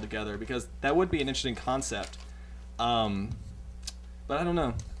bring it all together, because that would be an interesting concept. But I don't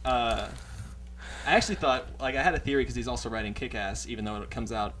know. I actually thought, like, I had a theory because he's also writing Kick-Ass, even though it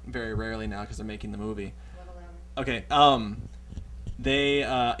comes out very rarely now because they're making the movie. Okay, they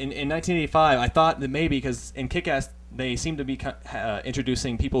in 1985, I thought that maybe because in Kick-Ass they seem to be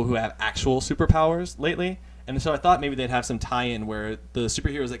introducing people who have actual superpowers lately, and so I thought maybe they'd have some tie-in where the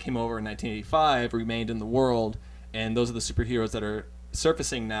superheroes that came over in 1985 remained in the world, and those are the superheroes that are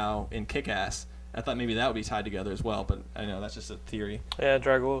surfacing now in Kick-Ass. I thought maybe that would be tied together as well, but I know that's just a theory. Yeah,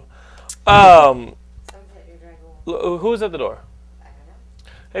 Dragul. Some said you're dragging. Who was at the door? I don't know.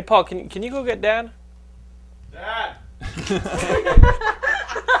 Hey, Paul, can you go get Dad? Dad.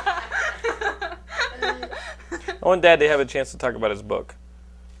 I want Dad to have a chance to talk about his book.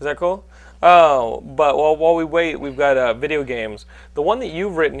 Is that cool? Oh, but while we wait, we've got video games. The one that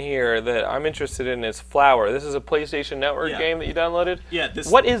you've written here that I'm interested in is Flower. This is a PlayStation Network game that you downloaded? Yeah.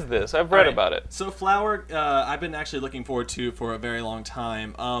 What is this? I've read about it. So Flower, I've been actually looking forward to for a very long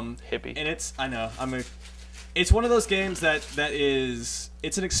time. Hippie. And it's one of those games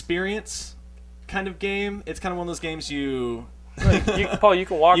it's an experience kind of game. It's kind of one of those games Paul, you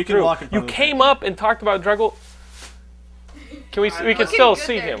can walk You can through. walk in front You of came up and talked about Dragul. We can still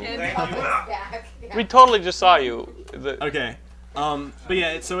see him. Back. Yeah. We totally just saw you. Okay. But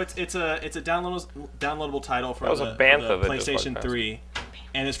yeah, it's a downloadable title for That was the, a bantha for the that just PlayStation went past. 3,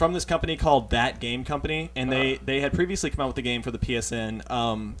 and it's from this company called That Game Company, and they had previously come out with a game for the PSN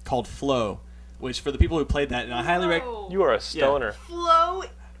called Flow, which for the people who played that, and I highly recommend. You are a stoner.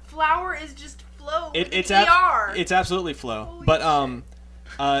 Flower is just flow. It's ER. it's absolutely Flow, Holy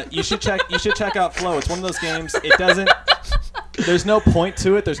but you should check out Flow. It's one of those games. It doesn't. There's no point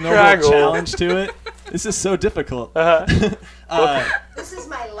to it. There's no real Draggle. challenge to it. This is so difficult. This is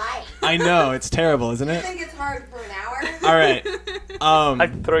my life. I know, it's terrible, isn't You it? think it's hard for an hour? All right. I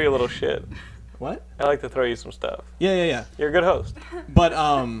like to throw you a little shit. What? I like to throw you some stuff. Yeah. You're a good host. But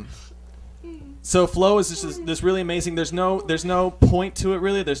so Flow is just this really amazing. There's no point to it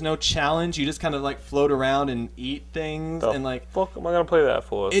really. There's no challenge. You just kind of like float around and eat things and like. Fuck, am I gonna play that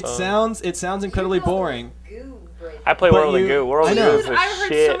for? It sounds incredibly boring. I play But World of you- Goo. World I of know. Goo is Dude, the I've heard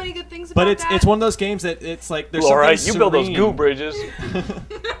shit. so many good things about But that. it's one of those games that it's like there's Laura, something you build those serene. goo bridges.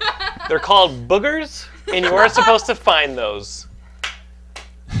 They're called boogers, and you are supposed to find those.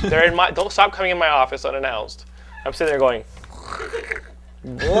 They're in my. Don't stop coming in my office unannounced. I'm sitting there going.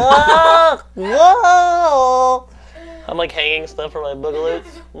 Whoa, whoa! I'm like hanging stuff for my boogaloots.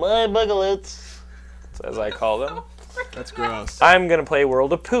 My boogaloots, as I call them. That's gross. I'm gonna play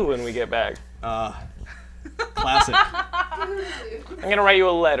World of Poo when we get back. Classic. I'm gonna write you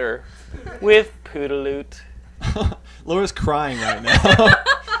a letter with Poodaloot. Laura's crying right now.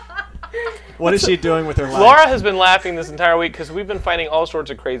 What is she doing with her life? Laura has been laughing this entire week because we've been finding all sorts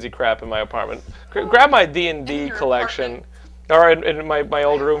of crazy crap in my apartment. Grab my D&D your collection, or in my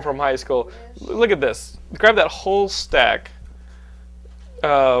old room from high school. Look at this. Grab that whole stack.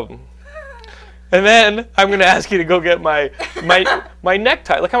 And then I'm going to ask you to go get my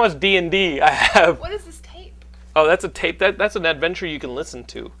necktie. Look how much D&D I have. What is this tape? Oh, that's a tape. That's an adventure you can listen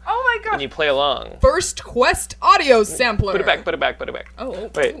to Oh my god. and you play along. First Quest audio sampler. Put it back. Put it back. Put it back.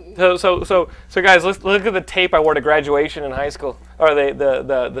 Oh. Wait. So guys, let's look at the tape I wore to graduation in high school, or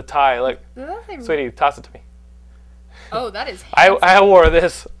the tie. Look, sweetie, toss it to me. Oh, that is. I wore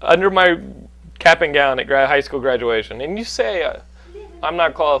this under my cap and gown at high school graduation, and you say I'm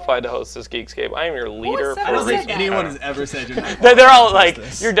not qualified to host this Geekscape. I am your leader. said I don't Who think said that? anyone has ever said you're not. They're all like,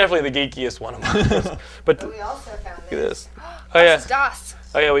 this. you're definitely the geekiest one among us. But look We also found at this. this. Oh yeah. Das.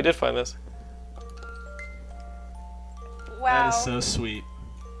 Oh yeah, we did find this. Wow. That is so sweet.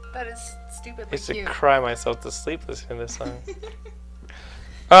 That is stupidly I used to cute. cry myself to sleep listening to this song.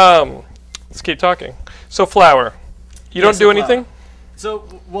 Let's keep talking. So Flower, you don't so do Flower. anything?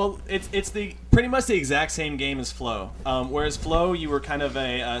 So, well, it's the pretty much the exact same game as Flow. Whereas Flow, you were kind of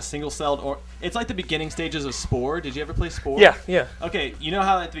a single-celled, or it's like the beginning stages of Spore. Did you ever play Spore? Yeah. Okay, you know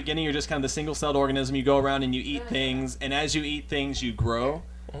how at the beginning you're just kind of the single-celled organism. You go around and you eat things, and as you eat things, you grow.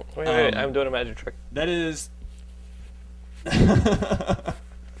 Wait, I'm doing a magic trick. That is.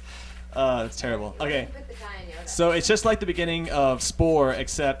 It's terrible. Okay. Put the tie in yoga. So it's just like the beginning of Spore,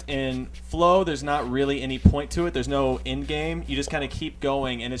 except in Flow, there's not really any point to it. There's no end game. You just kind of keep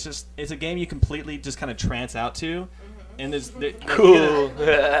going, and it's a game you completely just kind of trance out to. And Cool.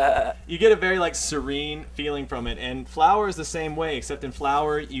 you get a very like serene feeling from it. And Flower is the same way, except in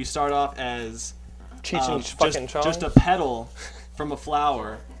Flower you start off as just a petal from a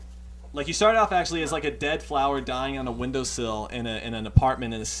flower. Like you start off actually as like a dead flower dying on a windowsill in an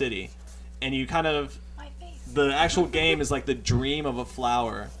apartment in a city, and you kind of the actual game is like the dream of a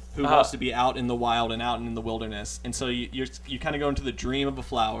flower who wants to be out in the wild and out in the wilderness, and so you kind of go into the dream of a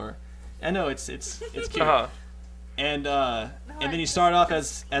flower. I know it's cute. And then you start off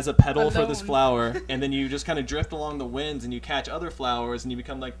as a petal for this flower, and then you just kind of drift along the winds, and you catch other flowers, and you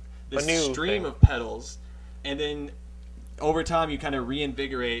become like this stream of petals, and then over time you kind of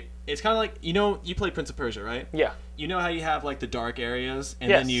reinvigorate. It's kind of like, you play Prince of Persia, right? Yeah. You know how you have like the dark areas,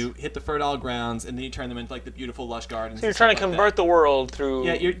 and then you hit the fertile grounds, and then you turn them into like the beautiful lush gardens. So you're trying to convert the world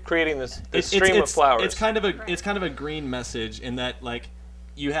through you're creating this stream of flowers. It's kind of a green message in that like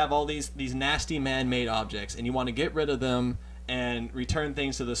you have all these nasty man-made objects, and you want to get rid of them and return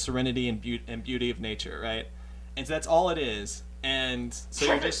things to the serenity and beauty of nature, right? And so that's all it is. And so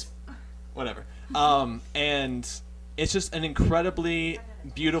you're just whatever. And it's just an incredibly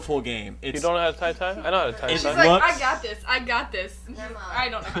beautiful game. You don't know how to tie? I know how to tie. She's like, I got this. I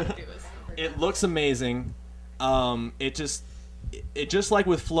don't know how to do this. It looks amazing. It just like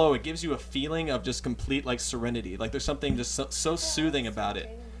with Flow, it gives you a feeling of just complete like serenity. Like there's something just so soothing about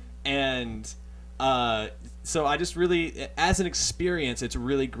it. And so I just really, as an experience, it's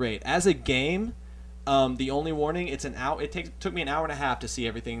really great. As a game, the only warning, it took me an hour and a half to see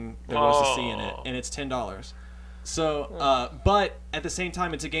everything there was to see in it, and it's $10. So, but at the same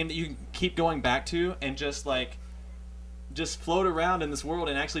time, it's a game that you can keep going back to and just float around in this world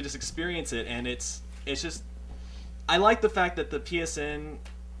and actually just experience it. And it's just, I like the fact that the PSN,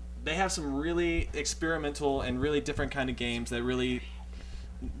 they have some really experimental and really different kind of games that really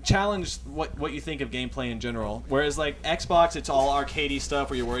challenge what you think of gameplay in general. Whereas like Xbox, it's all arcadey stuff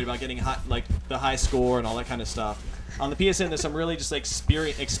where you're worried about getting the high score and all that kind of stuff. On the PSN, there's some really just like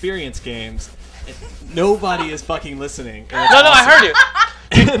experience games. Nobody is fucking listening. No, I heard you.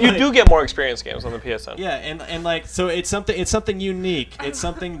 You do get more experience games on the PSN. Yeah, and like so it's something unique. It's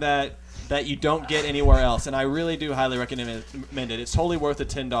something that you don't get anywhere else, and I really do highly recommend it. It's totally worth the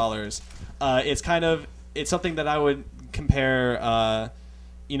 $10. It's something that I would compare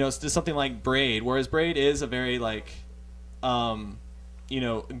to something like Braid, whereas Braid is a very like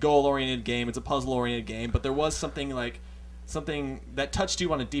goal-oriented game. It's a puzzle-oriented game, but there was something that touched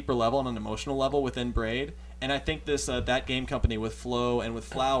you on a deeper level, on an emotional level within Braid. And I think that game company with Flow and with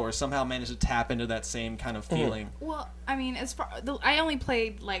Flower somehow managed to tap into that same kind of feeling. Well, I mean, I only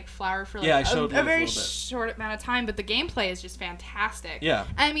played like Flower for like a very short amount of time, but the gameplay is just fantastic. Yeah.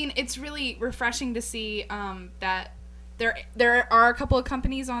 I mean, it's really refreshing to see that there are a couple of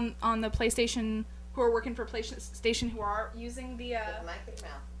companies on the PlayStation who are working for PlayStation who are using the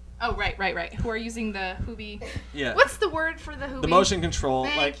oh, right. Who are using the Hubi? Yeah. What's the word for the Hubi? The motion control.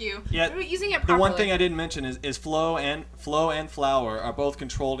 Thank you. Yeah. They're using it properly. The one thing I didn't mention is Flow and Flower are both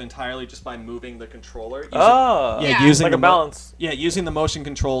controlled entirely just by moving the controller. Using like a balance. Using the motion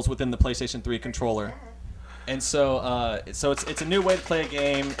controls within the PlayStation 3 controller. And so it's a new way to play a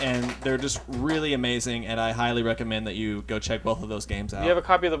game, and they're just really amazing, and I highly recommend that you go check both of those games out. Do you have a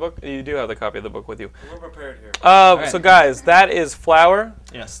copy of the book? You do have the copy of the book with you. We're prepared here. Right. So guys, that is Flower.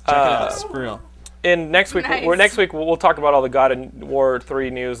 Yes, check it out. It's for real. And next week, Nice. we'll talk about all the God of War 3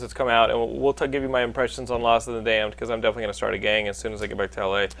 news that's come out, and we'll give you my impressions on Lost and the Damned, because I'm definitely going to start a gang as soon as I get back to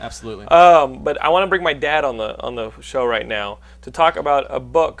LA. Absolutely. But I want to bring my dad on the show right now to talk about a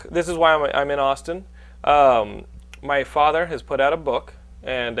book. This is why I'm in Austin. My father has put out a book,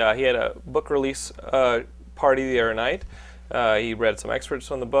 and he had a book release party the other night. He read some excerpts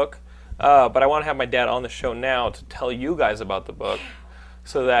from the book, but I want to have my dad on the show now to tell you guys about the book,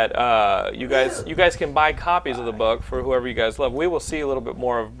 so that you guys can buy copies of the book for whoever you guys love. We will see a little bit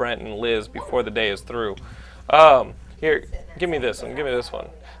more of Brent and Liz before the day is through. Here, give me this one. Give me this one.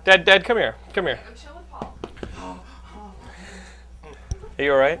 Dad, come here. Come here. Are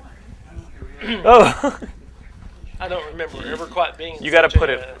you all right? Oh. I don't remember ever quite being. You got to put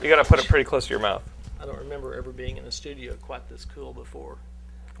it pretty close to your mouth. I don't remember ever being in a studio quite this cool before.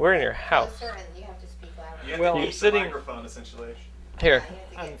 We're in your house. You have to speak louder. You have Well, to I'm use sitting- the microphone essentially. Here.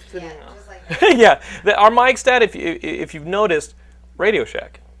 I'm sitting. Just like Yeah, our mics, Dad. If you've noticed, Radio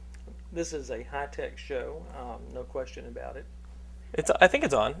Shack. This is a high-tech show, no question about it. I think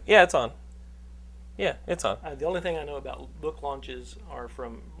it's on. Yeah, it's on. Yeah, it's on. The only thing I know about book launches are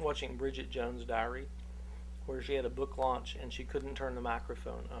from watching Bridget Jones' Diary, where she had a book launch and she couldn't turn the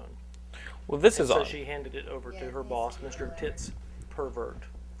microphone on. Well, this And is so on. she handed it over to her boss, Mr. Tits Pervert,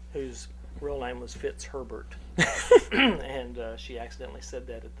 whose real name was Fitz Herbert. And she accidentally said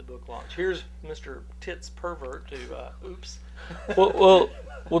that at the book launch. Here's Mr. Tits Pervert to, oops. Well,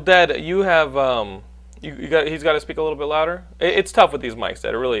 Dad, you have he's got to speak a little bit louder. It's tough with these mics,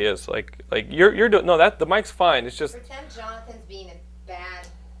 Dad. It really is. Like you're doing the mic's fine. It's just Pretend Jonathan's being a bad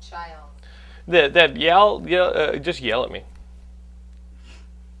child. that just yell at me.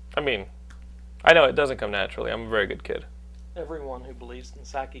 I mean, I know it doesn't come naturally. I'm a very good kid. Everyone who believes in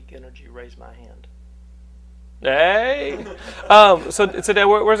psychic energy, raise my hand. Hey, so Dad,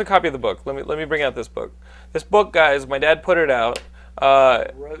 where's a copy of the book? Let me bring out this book. This book, guys, my dad put it out.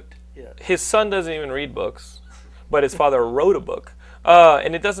 Wrote it. His son doesn't even read books, but his father wrote a book,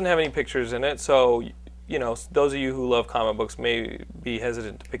 and it doesn't have any pictures in it. So, you know, those of you who love comic books may be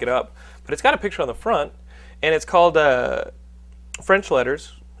hesitant to pick it up. But it's got a picture on the front, and it's called French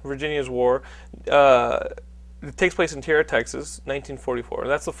Letters, Virginia's War. It takes place in Tierra, Texas, 1944.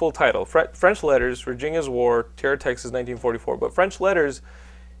 That's the full title. French Letters, Virginia's War, Tierra, Texas, 1944. But French Letters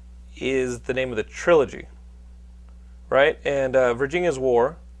is the name of the trilogy, right? And Virginia's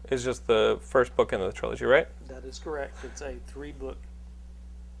War is just the first book in the trilogy, right? That is correct. It's a 3-book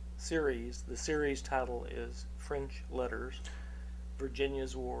series. The series title is French Letters.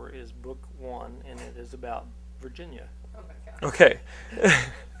 Virginia's War is book 1, and it is about Virginia. Oh my god. Okay.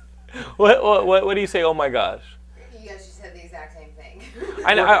 What do you say? Oh my gosh! You guys just said the exact same thing.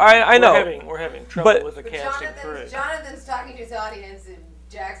 I know. We're having trouble But- with the casting crew. Jonathan's talking to his audience and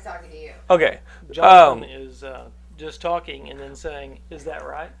Jack's talking to you. Okay. Jonathan is just talking and then saying, "Is that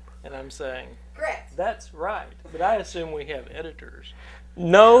right?" And I'm saying, Correct. "That's right." But I assume we have editors.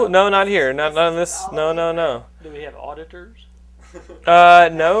 No, not here. Not on this. No. Do we have auditors?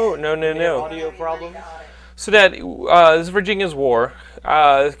 No. Audio problems? So, Dad, this is Virginia's War.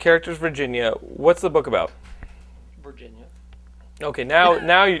 The character's Virginia. What's the book about? Virginia. Okay,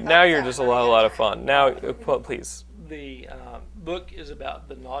 now you're just a lot of fun. Now, please. The book is about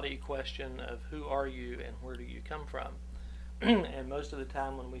the naughty question of who are you and where do you come from. And most of the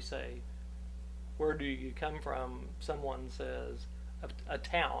time when we say, where do you come from, someone says a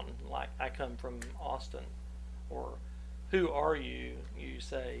town, like I come from Austin. Or who are you? You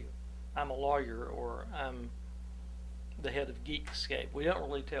say, I'm a lawyer, or I'm the head of Geekscape. We don't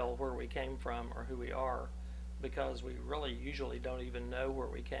really tell where we came from or who we are, because we really usually don't even know where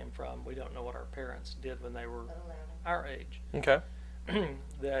we came from. We don't know what our parents did when they were our age. Okay.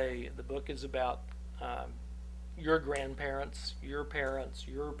 The book is about your grandparents, your parents,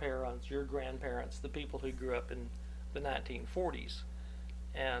 your parents, your grandparents, the people who grew up in the 1940s.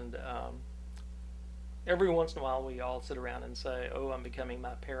 And every once in a while we all sit around and say, oh, I'm becoming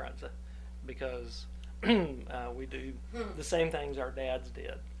my parents, because we do the same things our dads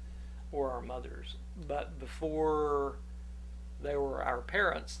did or our mothers. But before they were our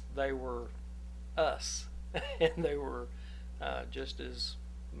parents, they were us. And they were just as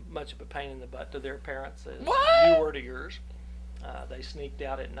much of a pain in the butt to their parents as you were to yours. They sneaked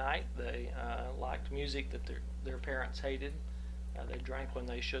out at night. They liked music that their parents hated. They drank when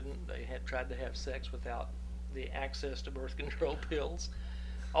they shouldn't. They had tried to have sex without the access to birth control pills.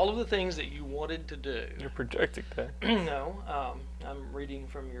 All of the things that you wanted to do. You're projecting that. No, I'm reading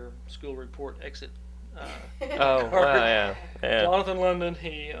from your school report exit. Yeah. Jonathan London,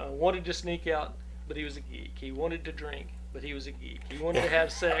 he wanted to sneak out, but he was a geek. He wanted to drink, but he was a geek. He wanted to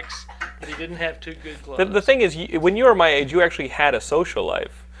have sex, but he didn't have two good clothes. The thing is, when you were my age, you actually had a social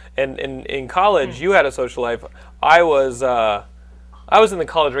life. And in college, you had a social life. I was in the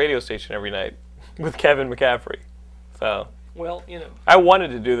college radio station every night with Kevin McCaffrey. So, well, you know, I wanted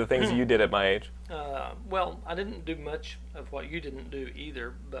to do the things that you did at my age. well, I didn't do much of what you didn't do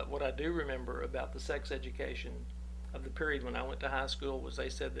either, but what I do remember about the sex education of the period when I went to high school was they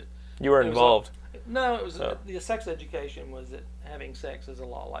said that You were it was involved. No, it was the sex education was that having sex is a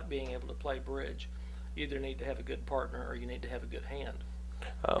lot like being able to play bridge. You either need to have a good partner or you need to have a good hand.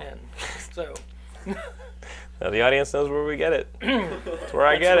 Oh. And so Now the audience knows where we get it. That's where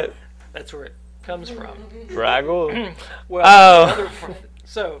I get it. that's where it comes from. Draggle. Well, Oh. the other part-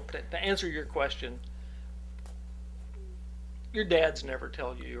 so to answer your question, your dads never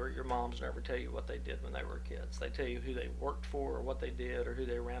tell you, or your moms never tell you what they did when they were kids. They tell you who they worked for, or what they did, or who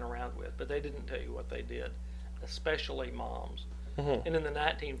they ran around with, but they didn't tell you what they did, especially moms. Mm-hmm. And in the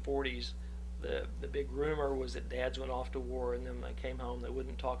 1940s, the big rumor was that dads went off to war, and then when they came home, they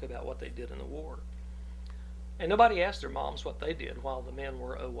wouldn't talk about what they did in the war. And nobody asked their moms what they did while the men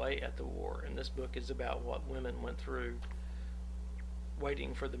were away at the war. And this book is about what women went through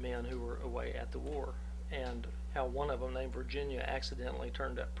waiting for the men who were away at the war. And how one of them, named Virginia, accidentally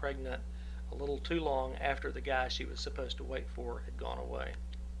turned up pregnant a little too long after the guy she was supposed to wait for had gone away.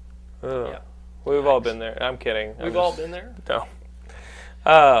 Ugh. Yeah. We've all been there. I'm kidding. We've all been there? No.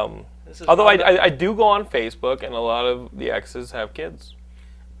 This is Although not I do go on Facebook, and a lot of the exes have kids.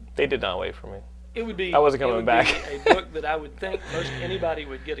 They did not wait for me. It would be. I wasn't it coming would back. Be a book that I would think most anybody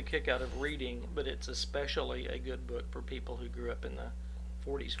would get a kick out of reading, but it's especially a good book for people who grew up in the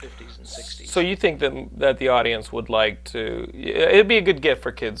 40s, 50s, and 60s. So you think that the audience would like to? It'd be a good gift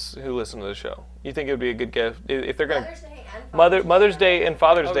for kids who listen to the show. You think it would be a good gift if they're going to? Mother's Day and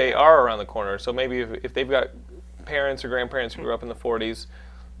Father's Day are around the corner. So maybe if they've got parents or grandparents who grew up in the 40s,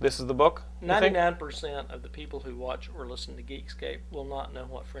 this is the book. 99% of the people who watch or listen to Geekscape will not know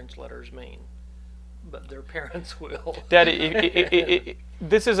what French letters mean, but their parents will. Daddy,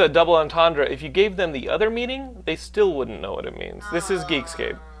 this is a double entendre. If you gave them the other meaning, they still wouldn't know what it means. This is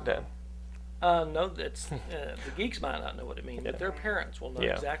Geekscape, Dad. No, that's the geeks might not know what it means, but their parents will know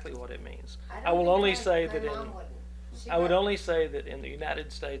Yeah. exactly what it means. I will don't only think say my that mom wouldn't. She I would would. only say that in the United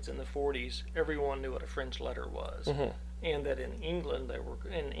States in the 40s, everyone knew what a French letter was, and that in England they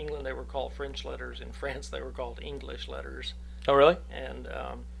were called French letters. In France, they were called English letters. Oh, really? And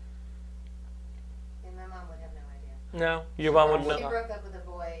Yeah, my mom would have no idea. no, Your mom wouldn't She know. broke up with a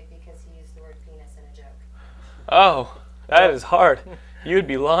boy because he used the word penis in a joke. Oh, that is hard. You'd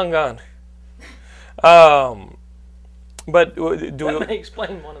be long gone. But do that may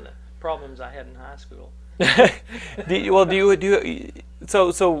explain one of the problems I had in high school.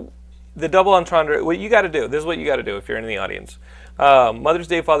 So the double entendre, what you got to do, this is what you got to do if you're in the audience. Mother's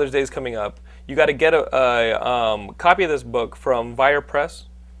Day, Father's Day is coming up. You got to get a copy of this book from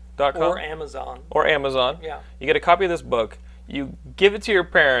virepress.com. Or Amazon. Or Amazon. Yeah. You get a copy of this book, you give it to your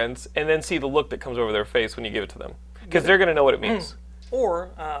parents, and then see the look that comes over their face when you give it to them. Because they're going to know what it means. Or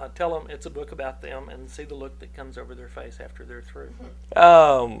tell them it's a book about them and see the look that comes over their face after they're through.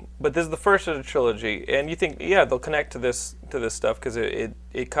 But this is the first of the trilogy, and you think, yeah, they'll connect to this stuff because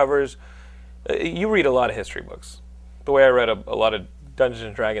it covers. You read a lot of history books, the way I read a lot of Dungeons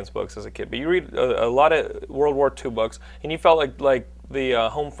and Dragons books as a kid. But you read a lot of World War II books, and you felt like the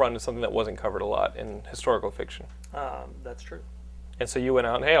home front is something that wasn't covered a lot in historical fiction. That's true. And so you went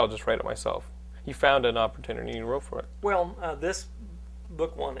out and, hey, I'll just write it myself. You found an opportunity and you wrote for it. Well, this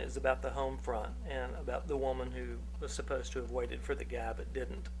book one is about the home front and about the woman who was supposed to have waited for the guy but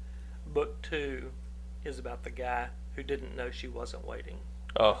didn't. Book two is about the guy who didn't know she wasn't waiting.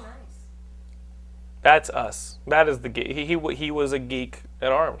 Oh, Nice. that's us. That is the geek. He was a geek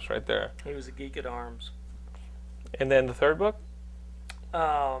at arms right there. He was a geek at arms. And then the third book?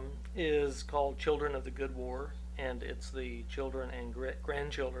 Is called Children of the Good War, and it's the children and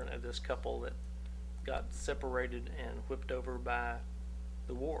grandchildren of this couple that got separated and whipped over by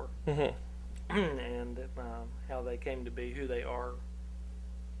the war, and how they came to be who they are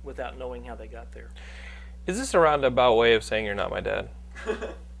without knowing how they got there. Is this a roundabout way of saying you're not my dad?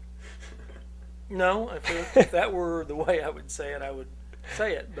 No, if that were the way I would say it, I would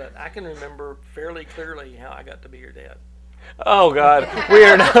say it, but I can remember fairly clearly how I got to be your dad. Oh God, we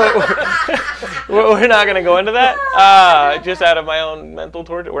are not. We're not going to go into that. Just out of my own mental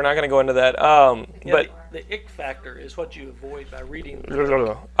torture, we're not going to go into that. Yeah, But the ick factor is what you avoid by reading. um, You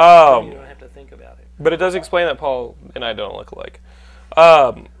don't have to think about it. but it does explain that Paul and I don't look alike.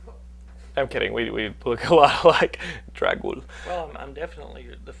 I'm kidding. We look a lot alike. Dragul. Well, I'm definitely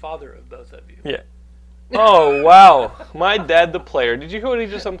the father of both of you. Yeah. Oh wow, my dad, the player. Did you hear what he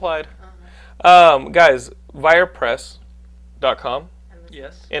just implied? Guys, virepress.com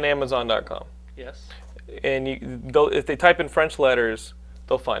Yes. and Amazon.com. Yes. And if they type in French letters,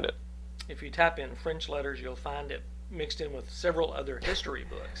 they'll find it. If you type in French letters, you'll find it mixed in with several other history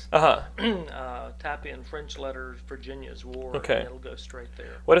books. Type in French letters, Virginia's War, Okay. and it'll go straight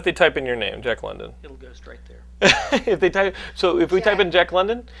there. What if they type in your name, Jack London? It'll go straight there. If we type in Jack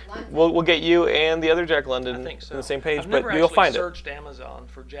London, London. we'll get you and the other Jack London I think so. on the same page, I've but never you'll actually find it. searched Amazon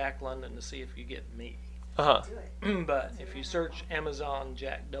for Jack London to see if you get me. Do it. But if you search Amazon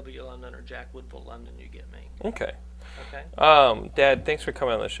Jack W. London or Jack Woodville London, you get me. Okay. Okay. Dad, thanks for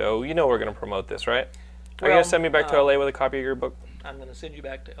coming on the show. You know we're going to promote this, right? Are you Well, going to send me back to LA with a copy of your book? I'm going to send you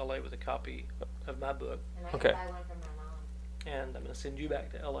back to LA with a copy of my book, And I Okay. can buy one from my mom. and I'm going to send you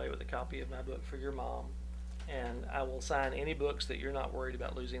back to LA with a copy of my book for your mom. And I will sign any books that you're not worried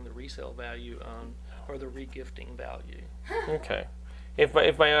about losing the resale value on or the regifting value. Okay. If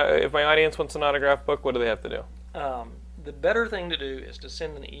my audience wants an autographed book, what do they have to do? The better thing to do is to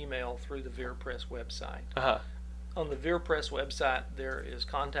send an email through the Veer Press website. on the Veer Press website, there is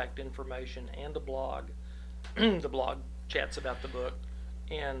contact information and a blog. The blog chats about the book,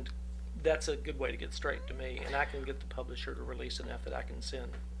 and that's a good way to get straight to me, and I can get the publisher to release enough that I can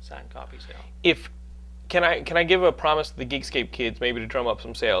send signed copies out. Can I give a promise to the Geekscape kids, maybe to drum up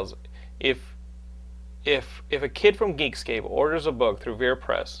some sales? If a kid from Geekscape orders a book through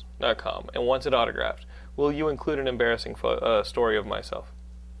veerpress.com and wants it autographed, will you include an embarrassing story of myself?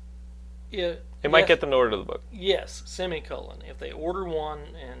 It might get them to order the book. Yes, semicolon. If they order one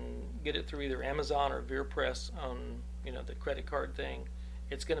and get it through either Amazon or VeerPress on the credit card thing,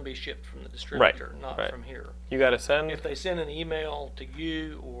 it's going to be shipped from the distributor, not from here. You got to send. If they send an email to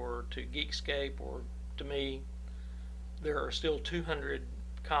you or to Geekscape or to me, there are still 200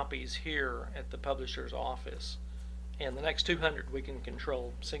 copies here at the publisher's office, and the next 200 we can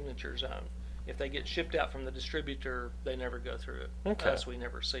control signatures on. If they get shipped out from the distributor, they never go through it. Okay. Thus, we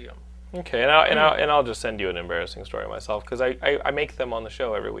never see them. Okay, and I'll just send you an embarrassing story myself, because I make them on the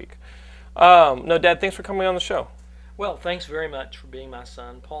show every week. No, Dad, thanks for coming on the show. Well, thanks very much for being my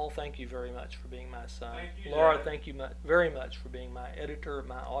son. Paul, thank you very much for being my son. Thank you, Laura, Dad. thank you very much for being my editor,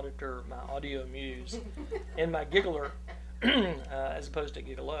 my auditor, my audio muse, and my giggler, as opposed to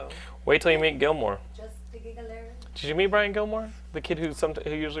gigolo. Wait till you meet Gilmore. Just a giggler. Did you meet Brian Gilmore, the kid who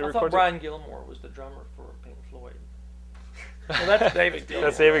usually I records? thought Brian Gilmore was the drummer for Pink Floyd. Well, that's David Gilmour.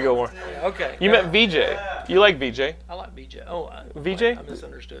 That's David Gilmore. Yeah, okay. You met VJ. You like VJ? I like VJ. Oh, VJ? I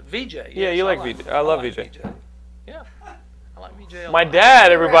misunderstood. VJ. Yes, Yeah, you like VJ. I love VJ. Yeah, I like VJ. a My lot.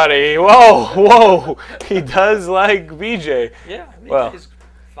 dad, everybody. Whoa. He does like VJ. Yeah, VJ Well. is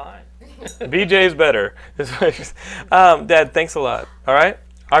fine. VJ's better. Dad, thanks a lot. All right?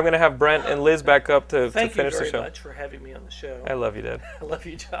 I'm going to have Brent and Liz back up to Thank you finish the very show. much for having me on the show. I love you, Dad. I love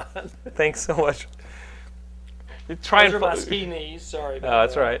you, John. Thanks so much. Try Those and are my fo- ski knees. Sorry about No,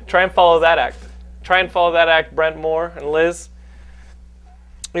 that's that. all right. Try and follow that act. Try and follow that act, Brent Moore and Liz.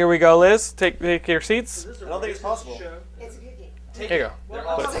 Here we go, Liz. Take your seats. This is a I don't think it's racist possible. show. It's a cookie. Here you go.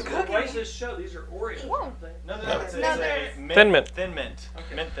 Well, They're it's a racist show. These are Oreos. aren't they? No, it's No, a they're- Thin mint. Thin mint.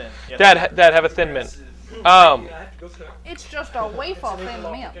 Mint thin. Yeah. Dad, have a thin mint. I have to go cook. It's just a wafer thin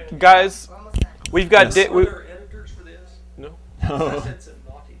mint. Guys, We're almost done. we've got. Yes. Are there editors for this? No. I said some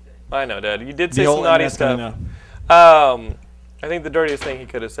naughty things. I know, Dad. You did say The some old naughty internet's gonna stuff. know. I think the dirtiest thing he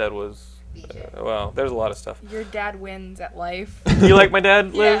could have said was, BJ. well, there's a lot of stuff. Your dad wins at life. You like my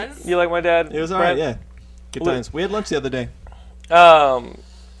dad, Liz? Yes. You like my dad? It was alright, Brent? yeah. Good Li- times. We had lunch the other day.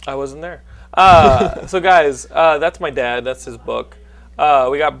 I wasn't there. So guys, that's my dad. That's his book.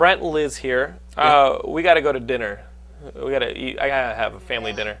 We got Brent and Liz here. We got to go to dinner. We got to eat. I gotta have a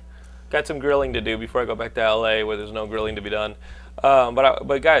family dinner. Got some grilling to do before I go back to LA, where there's no grilling to be done.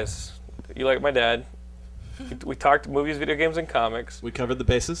 But guys, you like my dad? We talked movies, video games, and comics. We covered the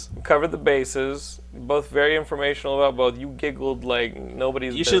bases. We covered the bases. Both very informational about both. You giggled like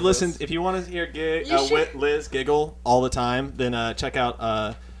nobody's. You should business. listen. If you want to hear You should- Liz giggle all the time, then check out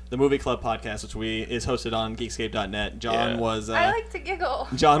the Movie Club podcast, which is hosted on Geekscape.net. John Yeah. was I like to giggle.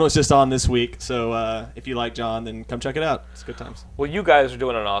 John was just on this week, so if you like John, then come check it out. It's good times. Well, you guys are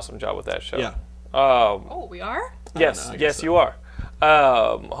doing an awesome job with that show. Yeah. Oh, we are? Yes, I guess yes, so. you are.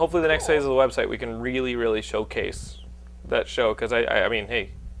 Hopefully, the next phase of the website, we can really, really showcase that show, because I mean,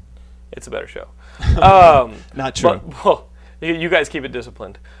 hey, it's a better show. Not true. But, well, you guys keep it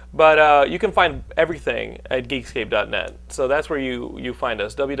disciplined. But you can find everything at Geekscape.net. So that's where you find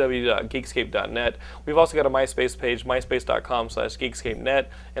us, www.geekscape.net. We've also got a MySpace page, myspace.com/GeekscapeNet,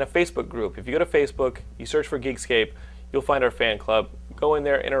 and a Facebook group. If you go to Facebook, you search for Geekscape, you'll find our fan club. Go in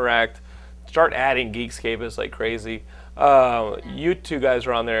there, interact, start adding Geekscapists like crazy. You two guys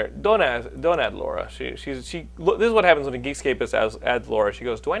are on there. Don't add Laura. She. This is what happens when a Geekscapist adds Laura. She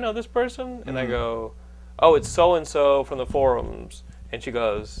goes, "Do I know this person?" And I go, "Oh, it's so and so from the forums." And she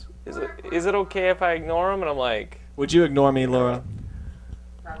goes, "Is it okay if I ignore him?" And I'm like, Would you ignore me, Laura?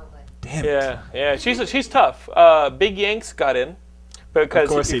 Probably. Damn it. "Yeah. She's tough." Big Yanks got in because Of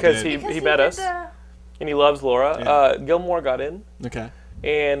course he because did. he met us and he loves Laura. Yeah. Gilmore got in, Okay.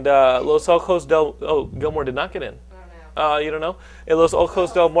 and Los Ojos del Gilmore did not get in. I don't know. You don't know? And Los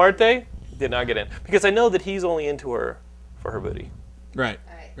Ojos del Muerte did not get in because I know that he's only into her for her booty. Right.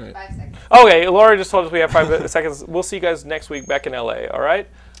 All right. Right. 5 seconds. Okay, Laura just told us we have 5 seconds. We'll see you guys next week back in LA. All right?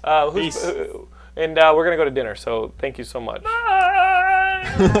 Peace. And we're gonna go to dinner. So thank you so much.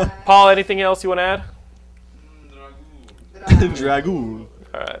 Paul, anything else you want to add? Dragoon.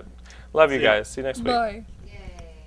 All right. Love you See ya. guys. See you next week. Bye.